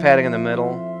our nice padding in the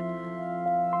middle.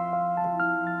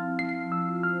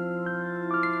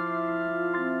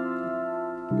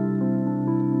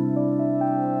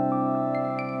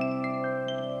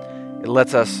 It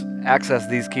lets us access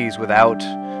these keys without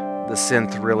the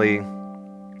synth really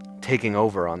taking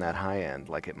over on that high end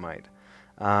like it might.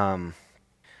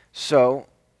 So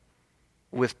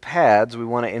with pads, we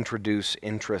want to introduce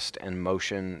interest and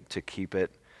motion to keep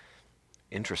it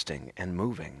interesting and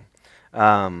moving.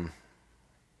 And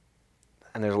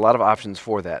there's a lot of options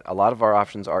for that. A lot of our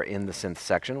options are in the synth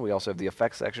section. We also have the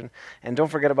effects section. And don't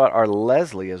forget about our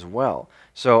Leslie as well.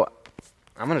 So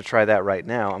I'm going to try that right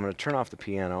now. I'm going to turn off the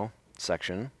piano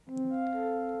section.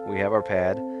 We have our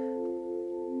pad.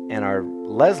 And our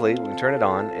Leslie, we can turn it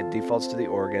on. It defaults to the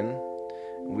organ.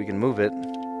 We can move it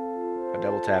by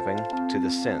double tapping to the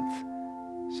synth.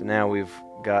 So now we've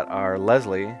got our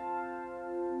Leslie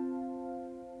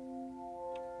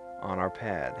on our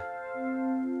pad.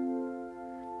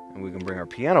 And we can bring our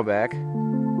piano back.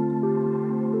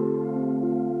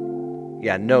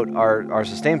 Yeah, note our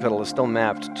sustain pedal is still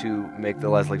mapped to make the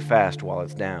Leslie fast while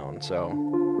it's down, so.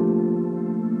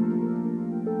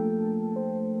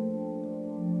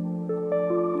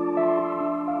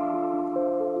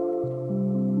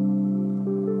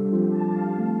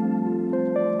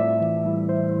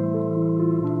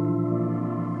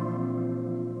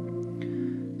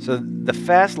 So the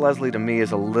fast Leslie to me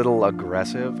is a little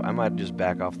aggressive. I might just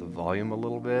back off the volume a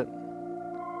little bit,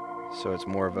 so it's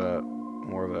more of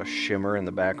a shimmer in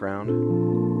the background.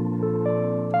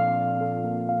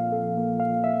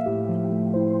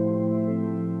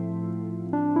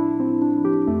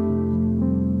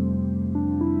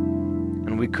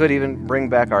 And we could even bring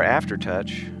back our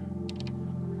aftertouch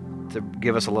to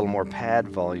give us a little more pad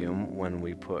volume when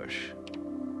we push.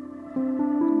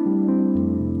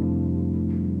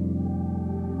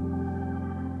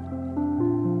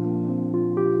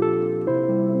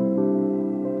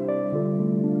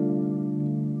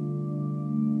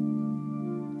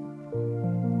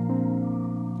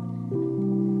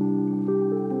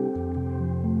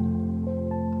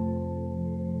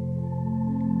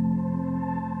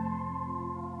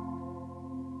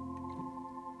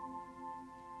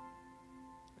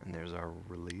 And there's our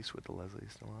release with the Leslie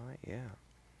still on it, yeah.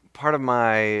 Part of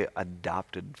my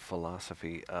adopted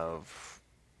philosophy of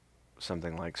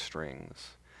something like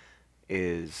strings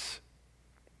is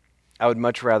I would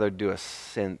much rather do a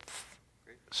synth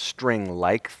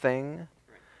string-like thing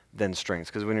than strings.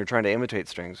 Because when you're trying to imitate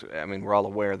strings, I mean, we're all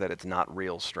aware that it's not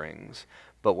real strings.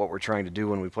 But what we're trying to do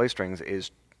when we play strings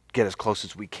is get as close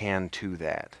as we can to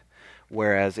that.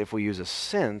 Whereas if we use a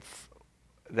synth,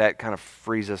 that kind of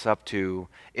frees us up to,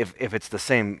 if it's the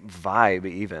same vibe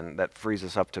even, that frees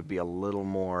us up to be a little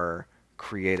more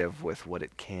creative with what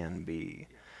it can be.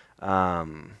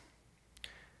 Because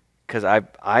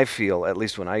I feel, at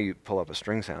least when I pull up a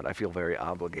string sound, I feel very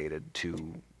obligated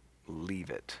to leave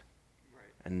it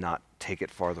and not take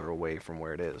it farther away from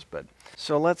where it is. But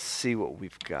so let's see what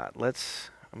we've got.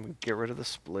 I'm gonna get rid of the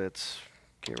splits,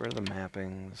 get rid of the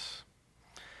mappings.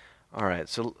 All right,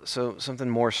 so something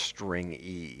more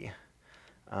string-y.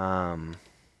 I'm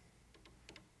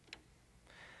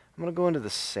gonna go into the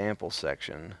sample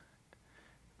section.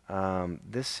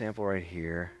 This sample right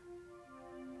here.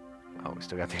 Oh, we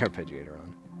still got the arpeggiator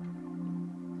on.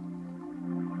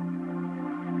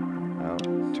 Oh,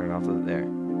 turn off there.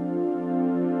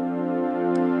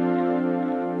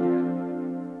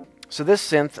 So this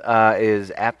synth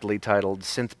is aptly titled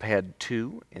SynthPad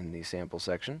 2 in the sample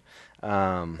section. You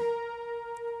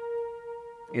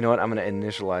know what? I'm going to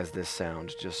initialize this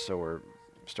sound just so we're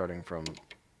starting from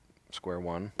square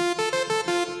one.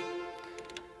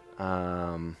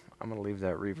 I'm going to leave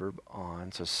that reverb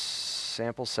on. So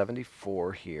sample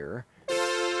 74 here.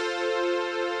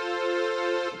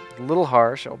 A little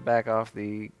harsh. I'll back off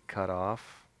the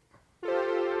cutoff.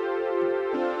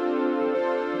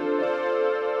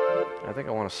 I think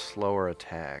I want a slower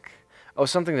attack. Oh,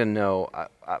 something to know.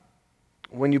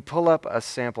 When you pull up a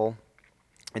sample,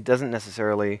 it doesn't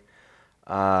necessarily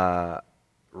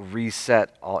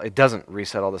reset all. It doesn't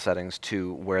reset all the settings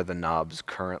to where the knobs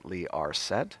currently are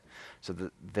set. So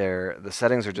the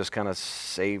settings are just kind of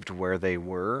saved where they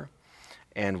were,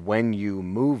 and when you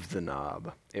move the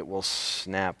knob, it will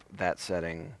snap that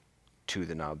setting to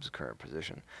the knob's current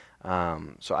position.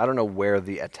 So I don't know where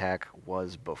the attack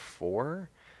was before,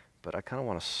 but I kind of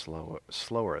want a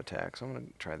slower attack, so I'm going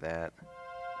to try that.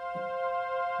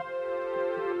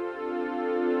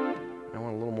 I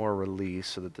want a little more release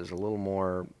so that there's a little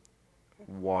more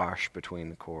wash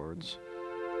between the chords.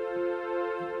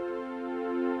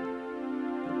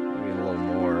 Maybe a little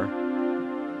more.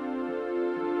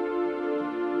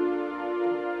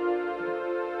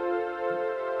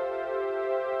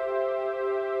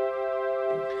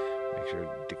 Make sure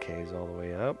it decays all the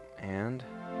way up, and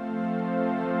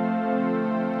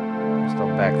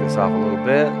I'll back this off a little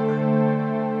bit.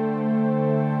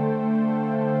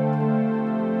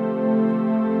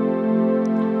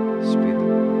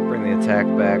 Bring the attack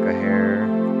back a hair.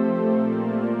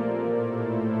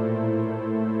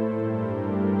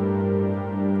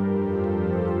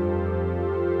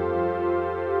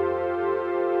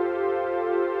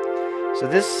 So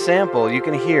this sample, you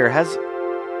can hear, has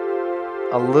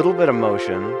a little bit of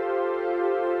motion,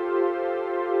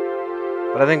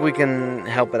 but I think we can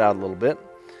help it out a little bit.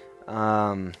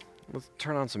 Let's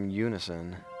turn on some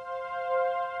unison.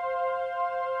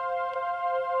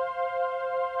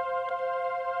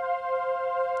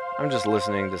 I'm just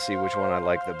listening to see which one I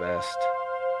like the best.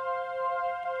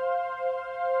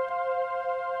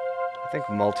 I think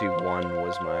multi-1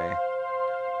 was my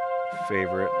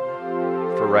favorite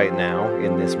for right now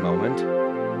in this moment.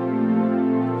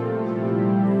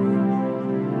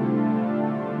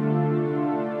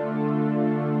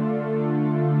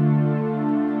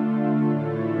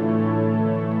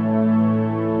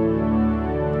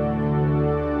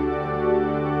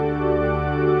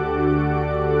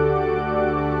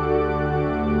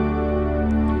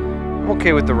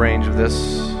 Okay with the range of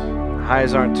this.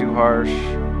 Highs aren't too harsh.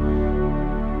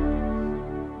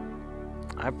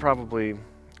 I probably,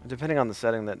 depending on the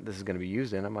setting that this is going to be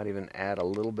used in, I might even add a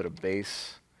little bit of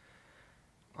bass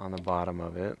on the bottom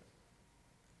of it,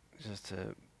 just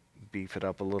to beef it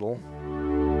up a little.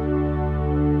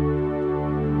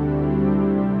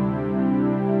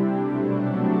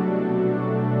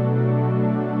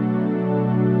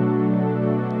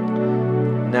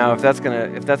 Now, if that's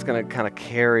gonna kind of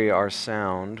carry our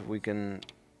sound, we can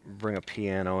bring a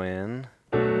piano in.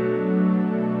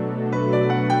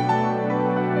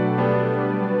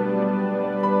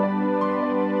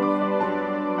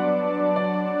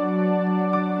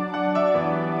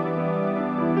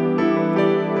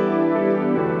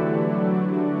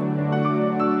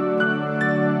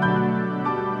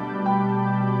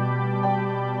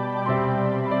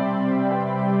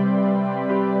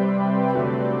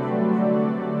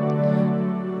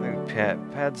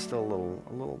 Pad's still a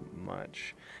little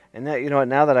much, and that, you know what?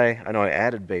 Now that I know I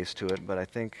added bass to it, but I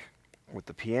think with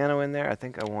the piano in there, I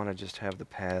think I want to just have the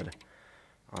pad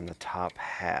on the top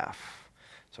half.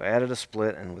 So I added a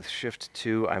split, and with Shift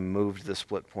 2, I moved the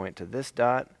split point to this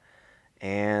dot,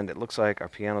 and it looks like our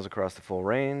piano's across the full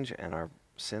range, and our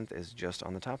synth is just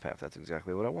on the top half. That's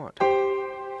exactly what I want. You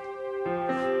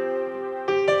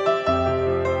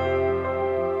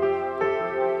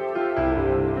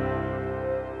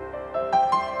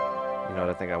know what,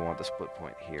 I think I want the split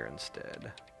point here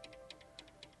instead.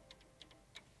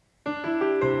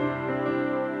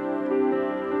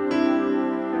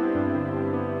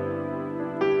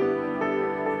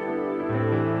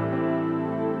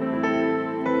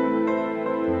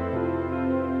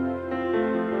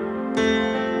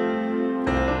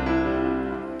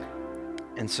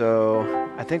 And so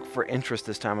I think for interest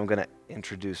this time I'm going to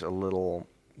introduce a little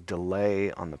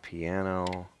delay on the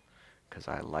piano because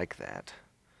I like that.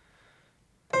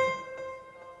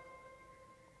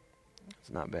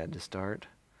 It's not bad to start.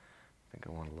 I think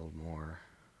I want a little more.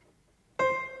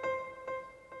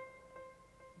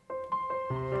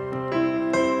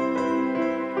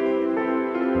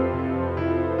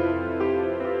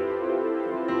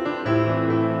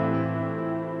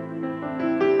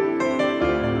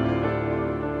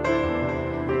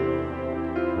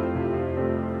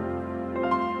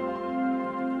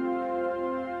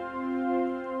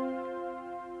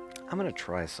 I'm going to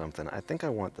try something. I think I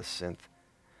want the synth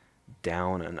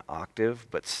down an octave,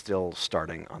 but still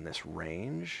starting on this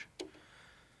range.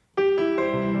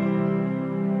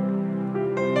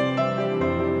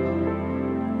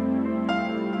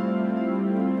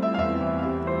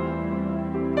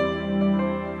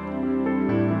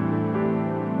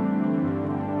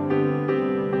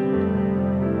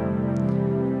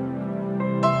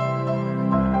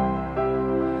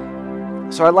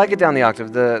 So I like it down the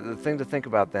octave. The thing to think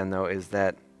about then, though, is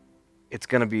that it's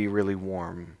going to be really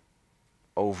warm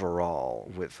overall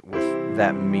with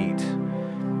that meat,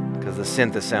 because the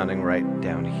synth is sounding right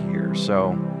down here.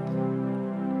 So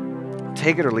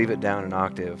take it or leave it down an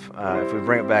octave. If we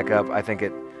bring it back up, I think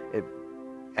it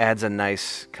adds a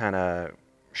nice kind of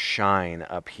shine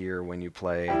up here when you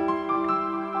play.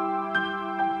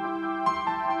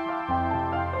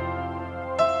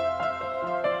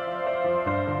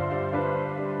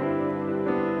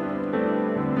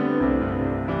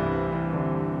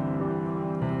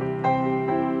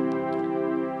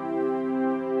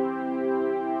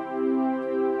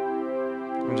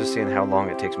 I'm just seeing how long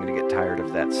it takes me to get tired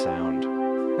of that sound.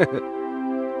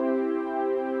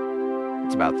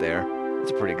 It's about there.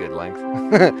 It's a pretty good length.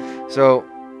 So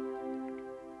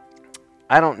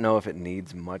I don't know if it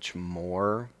needs much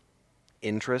more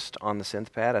interest on the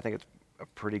synth pad. I think it's a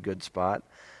pretty good spot.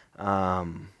 I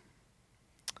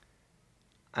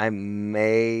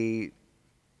may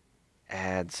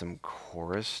add some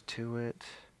chorus to it.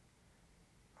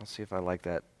 I'll see if I like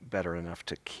that better enough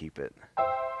to keep it.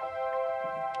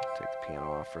 Take the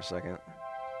piano off for a second.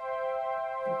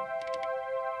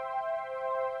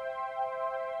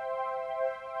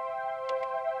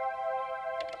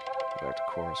 Go back to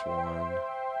chorus 1.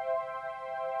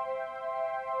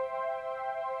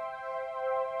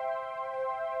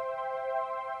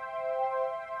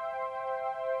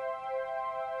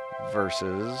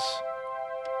 Verses.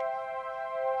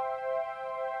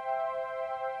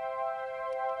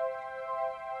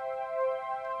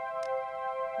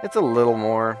 It's a little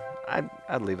more.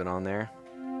 I'd leave it on there.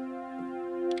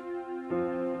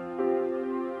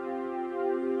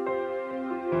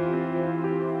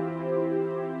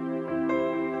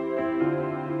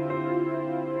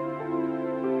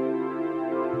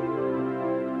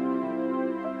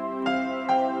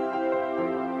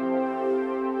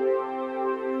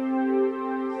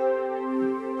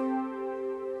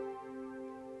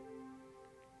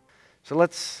 So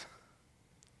let's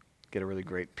get a really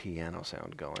great piano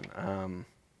sound going.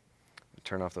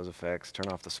 Turn off those effects, turn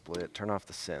off the split, turn off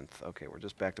the synth. Okay, we're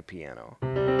just back to piano.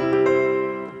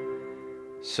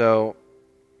 So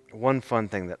one fun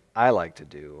thing that I like to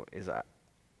do is I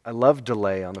love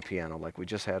delay on the piano like we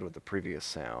just had with the previous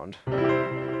sound.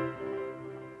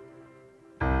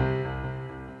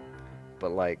 But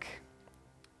like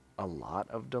a lot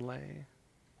of delay.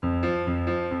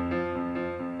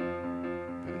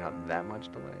 Maybe not that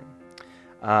much delay.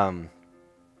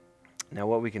 Now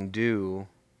what we can do,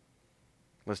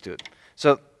 let's do it.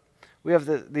 So we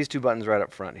have these two buttons right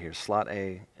up front here, slot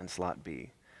A and slot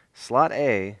B. Slot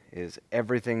A is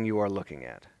everything you are looking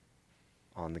at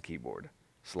on the keyboard.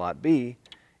 Slot B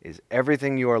is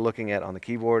everything you are looking at on the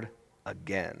keyboard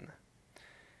again.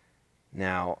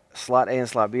 Now, slot A and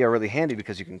slot B are really handy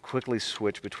because you can quickly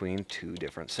switch between two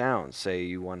different sounds. Say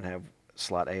you want to have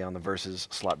slot A on the verses,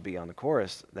 slot B on the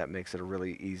chorus. That makes it a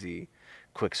really easy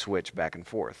quick switch back and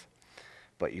forth.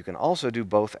 But you can also do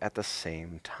both at the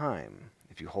same time.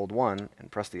 If you hold one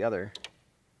and press the other,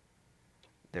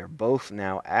 they're both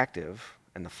now active,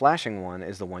 and the flashing one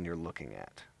is the one you're looking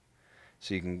at.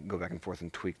 So you can go back and forth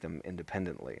and tweak them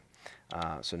independently.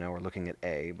 So now we're looking at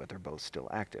A, but they're both still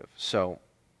active. So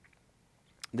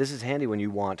this is handy when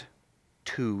you want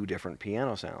 2 different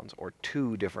piano sounds, or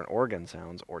 2 different organ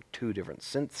sounds, or 2 different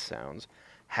synth sounds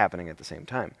happening at the same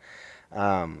time.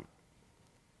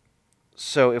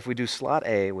 So if we do slot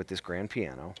A with this grand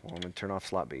piano, well, I'm going to turn off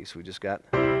slot B, so we've got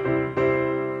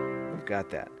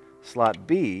that. Slot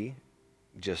B,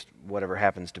 just whatever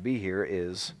happens to be here,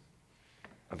 is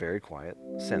a very quiet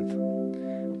synth.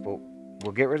 But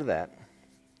we'll get rid of that,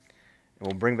 and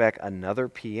we'll bring back another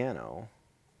piano.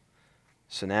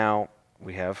 So now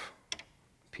we have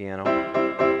piano,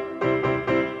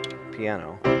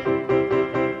 piano,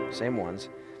 same ones.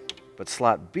 But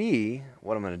slot B,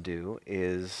 what I'm going to do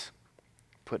is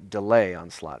put delay on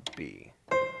slot B.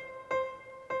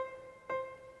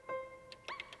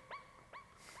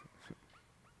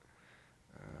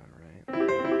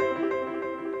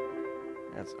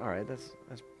 All right. That's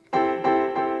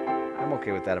I'm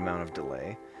okay with that amount of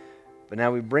delay. But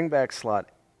now we bring back slot.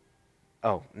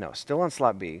 Oh no, still on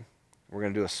slot B. We're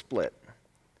going to do a split.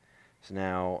 So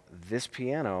now this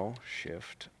piano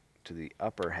shift to the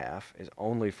upper half is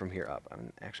only from here up.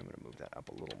 I'm actually going to move that up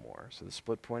a little more. So the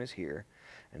split point is here,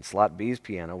 and slot B's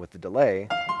piano with the delay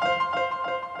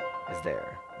is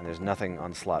there. And there's nothing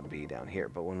on slot B down here.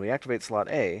 But when we activate slot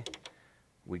A,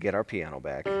 we get our piano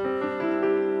back.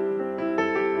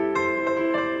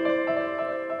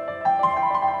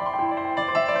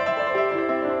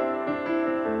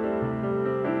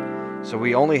 So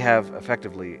we only have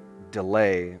effectively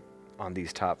delay on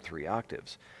these top 3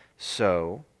 octaves.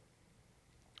 So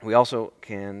we also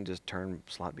can just turn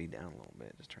slot B down a little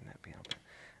bit. Just turn that piano back.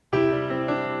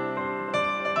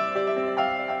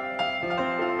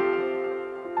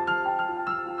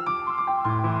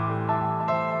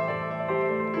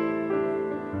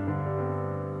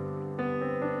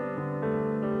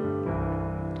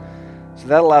 So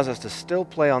that allows us to still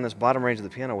play on this bottom range of the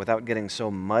piano without getting so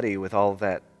muddy with all of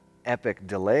that epic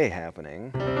delay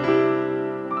happening.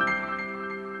 And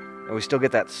we still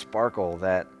get that sparkle,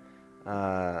 that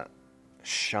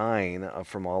shine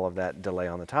from all of that delay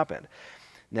on the top end.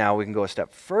 Now we can go a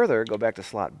step further, go back to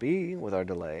slot B with our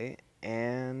delay,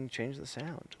 and change the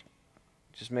sound.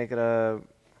 Just make it a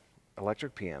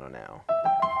electric piano now.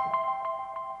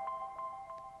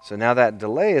 So now that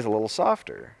delay is a little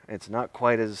softer. It's not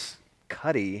quite as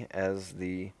cutty as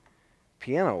the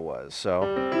piano was. So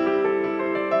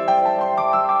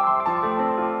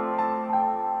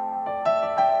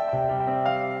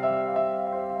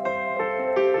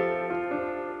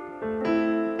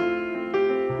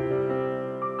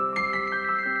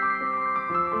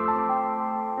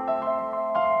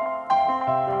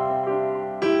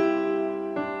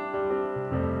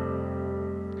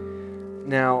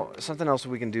now, something else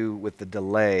we can do with the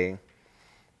delay,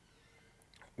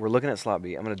 we're looking at slot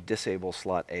B. I'm going to disable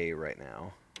slot A right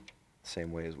now,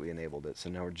 same way as we enabled it. So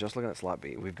now we're just looking at slot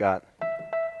B. We've got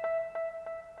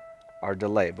our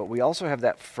delay, but we also have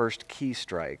that first key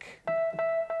strike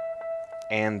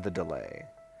and the delay.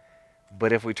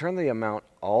 But if we turn the amount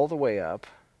all the way up,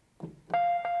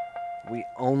 we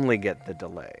only get the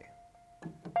delay.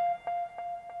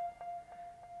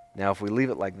 Now, if we leave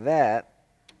it like that,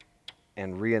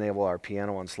 and re-enable our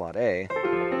piano on slot A,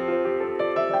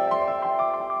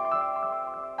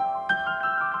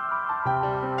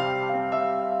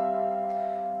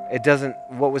 it doesn't,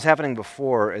 what was happening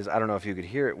before is, I don't know if you could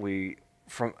hear it,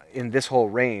 in this whole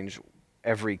range,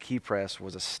 every key press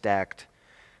was a stacked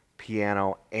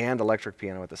piano and electric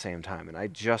piano at the same time, and I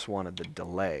just wanted the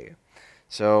delay.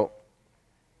 So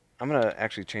I'm going to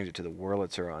actually change it to the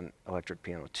Wurlitzer on electric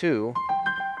piano 2.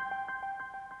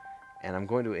 And I'm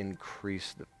going to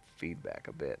increase the feedback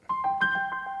a bit.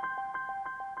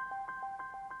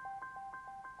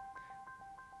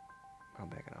 I'll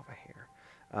back it off of here.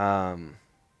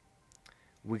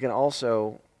 We can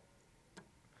also,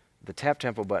 the tap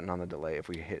tempo button on the delay, if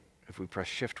we press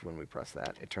shift when we press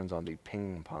that, it turns on the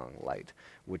ping pong light,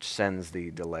 which sends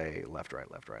the delay left, right,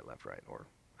 left, right, left, right, or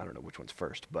I don't know which one's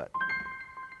first, but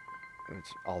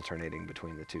it's alternating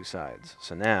between the 2 sides.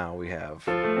 So now we have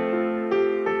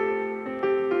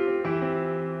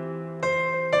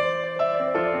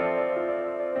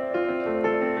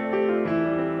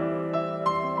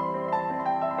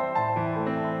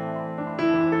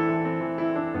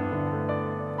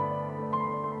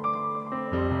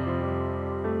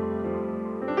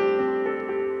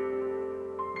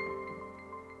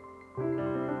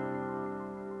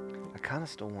kind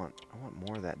of still want, I want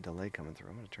more of that delay coming through.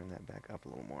 I'm going to turn that back up a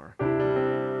little more.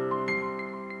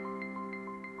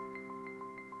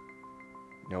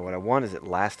 No, what I want is it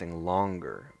lasting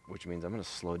longer, which means I'm going to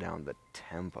slow down the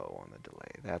tempo on the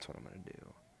delay. That's what I'm going to do.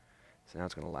 So now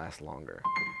it's going to last longer.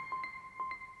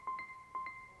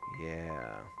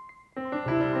 Yeah.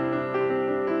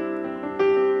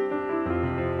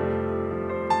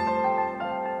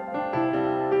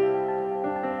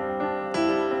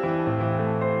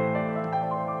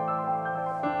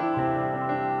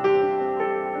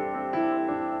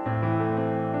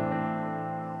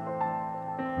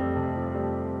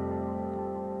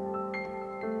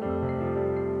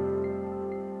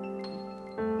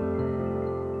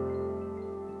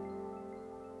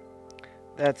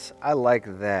 I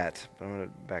like that, but I'm going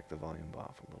to back the volume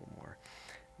off a little more.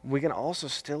 We can also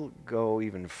still go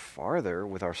even farther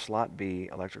with our slot B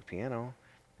electric piano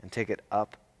and take it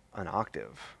up an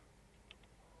octave.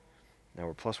 Now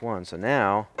we're +1, so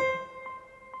now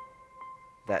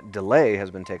that delay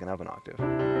has been taken up an octave.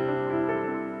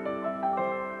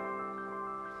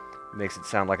 Makes it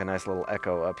sound like a nice little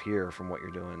echo up here from what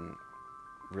you're doing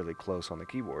really close on the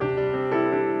keyboard.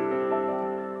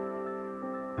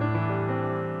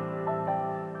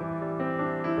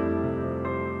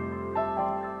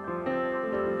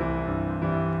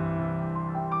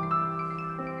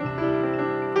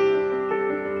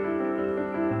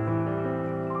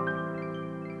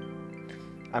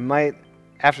 I might,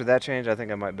 after that change, I think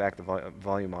I might back the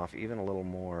volume off even a little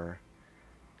more,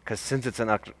 because since it's an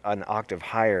octave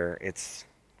higher, it's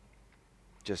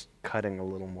just cutting a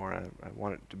little more. I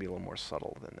want it to be a little more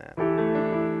subtle than that.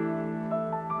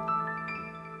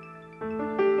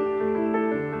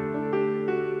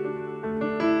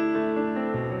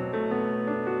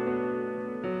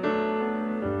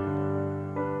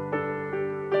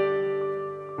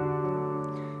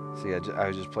 See,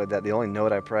 I just played that. The only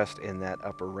note I pressed in that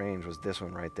upper range was this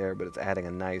one right there, but it's adding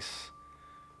a nice,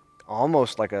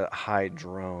 almost like a high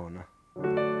drone,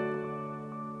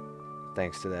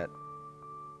 thanks to that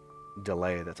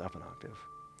delay that's up an octave.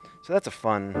 So that's a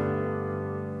fun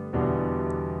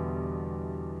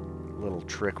little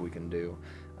trick we can do.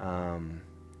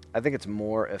 I think it's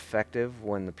more effective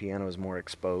when the piano is more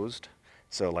exposed.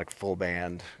 So like full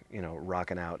band, you know,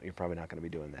 rocking out, you're probably not going to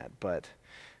be doing that. But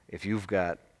if you've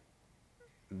got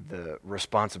the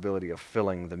responsibility of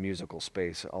filling the musical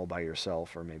space all by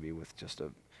yourself, or maybe with just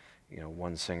a, you know,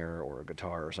 one singer or a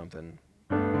guitar or something.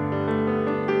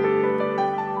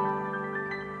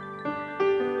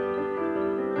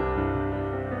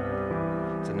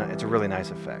 It's a really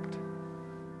nice effect.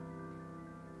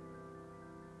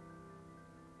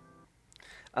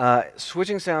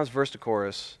 Switching sounds verse to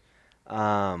chorus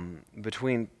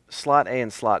between slot A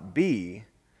and slot B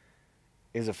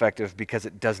is effective because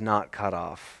it does not cut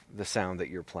off the sound that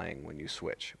you're playing when you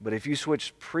switch. But if you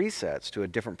switch presets to a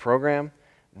different program,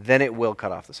 then it will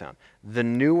cut off the sound. The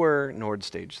newer Nord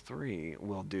Stage 3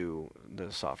 will do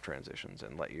the soft transitions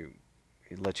and let you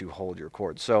hold your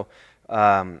chords. So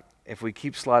if we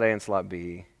keep slot A and slot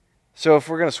B, so if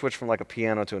we're going to switch from like a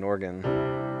piano to an organ,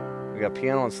 we got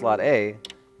piano on slot A,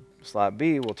 slot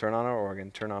B, we'll turn on our organ,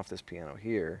 turn off this piano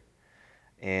here,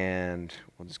 and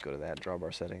we'll just go to that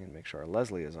drawbar setting and make sure our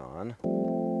Leslie is on.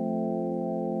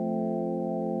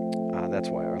 That's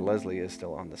why our Leslie is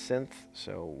still on the synth,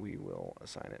 so we will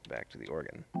assign it back to the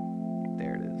organ.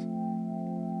 There it is.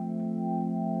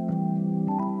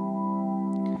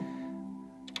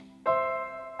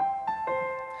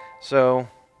 So,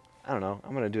 I don't know,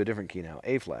 I'm going to do a different key now,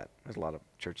 A flat. There's a lot of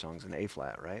church songs in A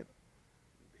flat, right?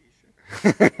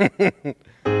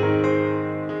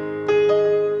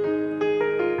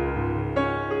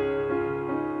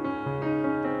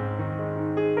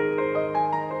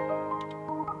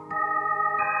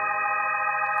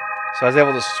 So I was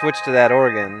able to switch to that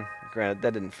organ. Granted,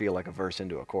 that didn't feel like a verse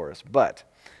into a chorus, but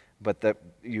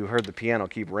you heard the piano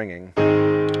keep ringing.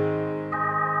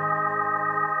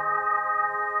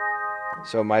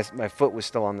 So my foot was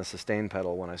still on the sustain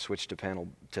pedal when I switched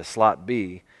to slot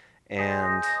B,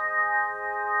 and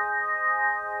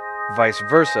vice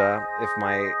versa. If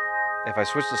I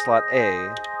switch to slot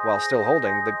A while still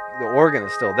holding, the organ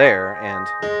is still there, and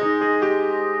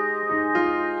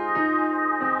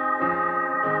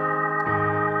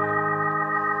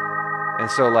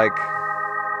so like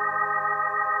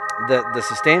the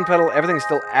sustain pedal, everything's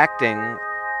still acting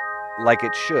like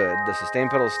it should. The sustain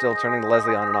pedal is still turning the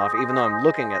Leslie on and off, even though I'm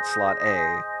looking at slot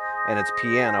A, and it's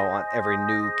piano on every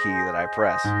new key that I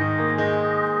press.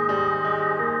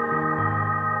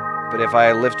 But if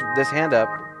I lift this hand up,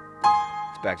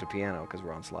 it's back to piano because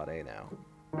we're on slot A now.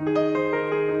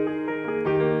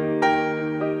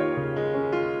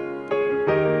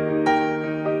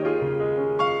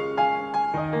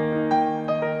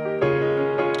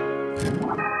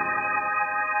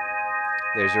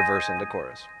 There's your verse into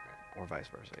chorus, or vice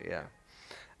versa. Yeah.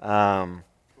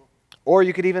 Or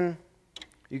you could even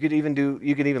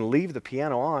leave the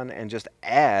piano on and just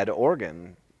add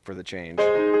organ for the change.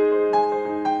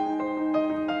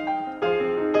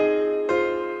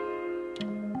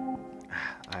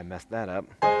 I messed that up.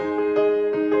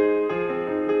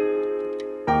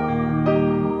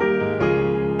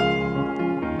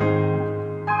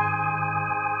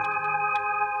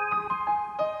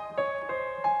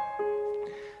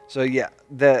 So yeah,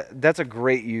 that's a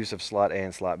great use of slot A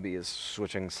and slot B, is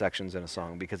switching sections in a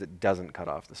song, because it doesn't cut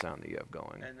off the sound that you have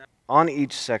going. On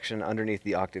each section, underneath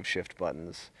the octave shift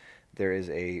buttons, there is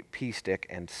a P stick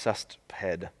and susp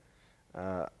head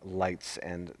lights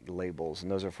and labels,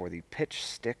 and those are for the pitch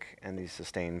stick and the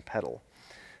sustain pedal.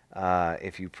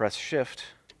 If you press shift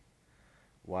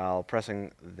while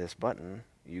pressing this button,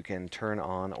 you can turn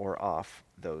on or off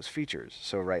those features.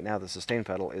 So right now the sustain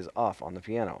pedal is off on the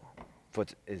piano.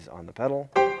 Foot is on the pedal,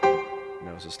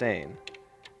 no sustain.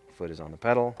 Foot is on the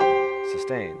pedal,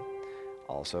 sustain.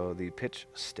 Also the pitch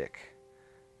stick.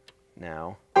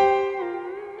 Now,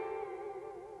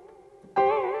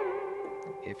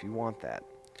 if you want that.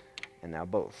 And now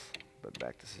both, but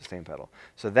back to sustain pedal.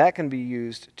 So that can be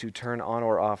used to turn on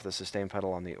or off the sustain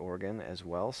pedal on the organ as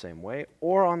well, same way,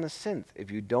 or on the synth.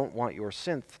 If you don't want your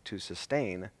synth to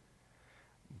sustain,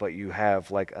 but you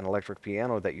have like an electric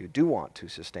piano that you do want to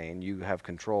sustain, you have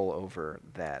control over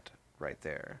that right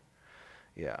there.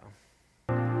 Yeah.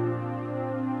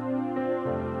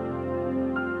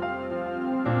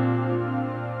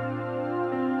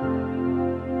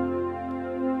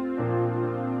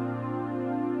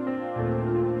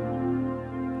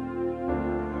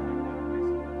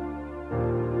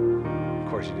 Of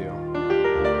course you do.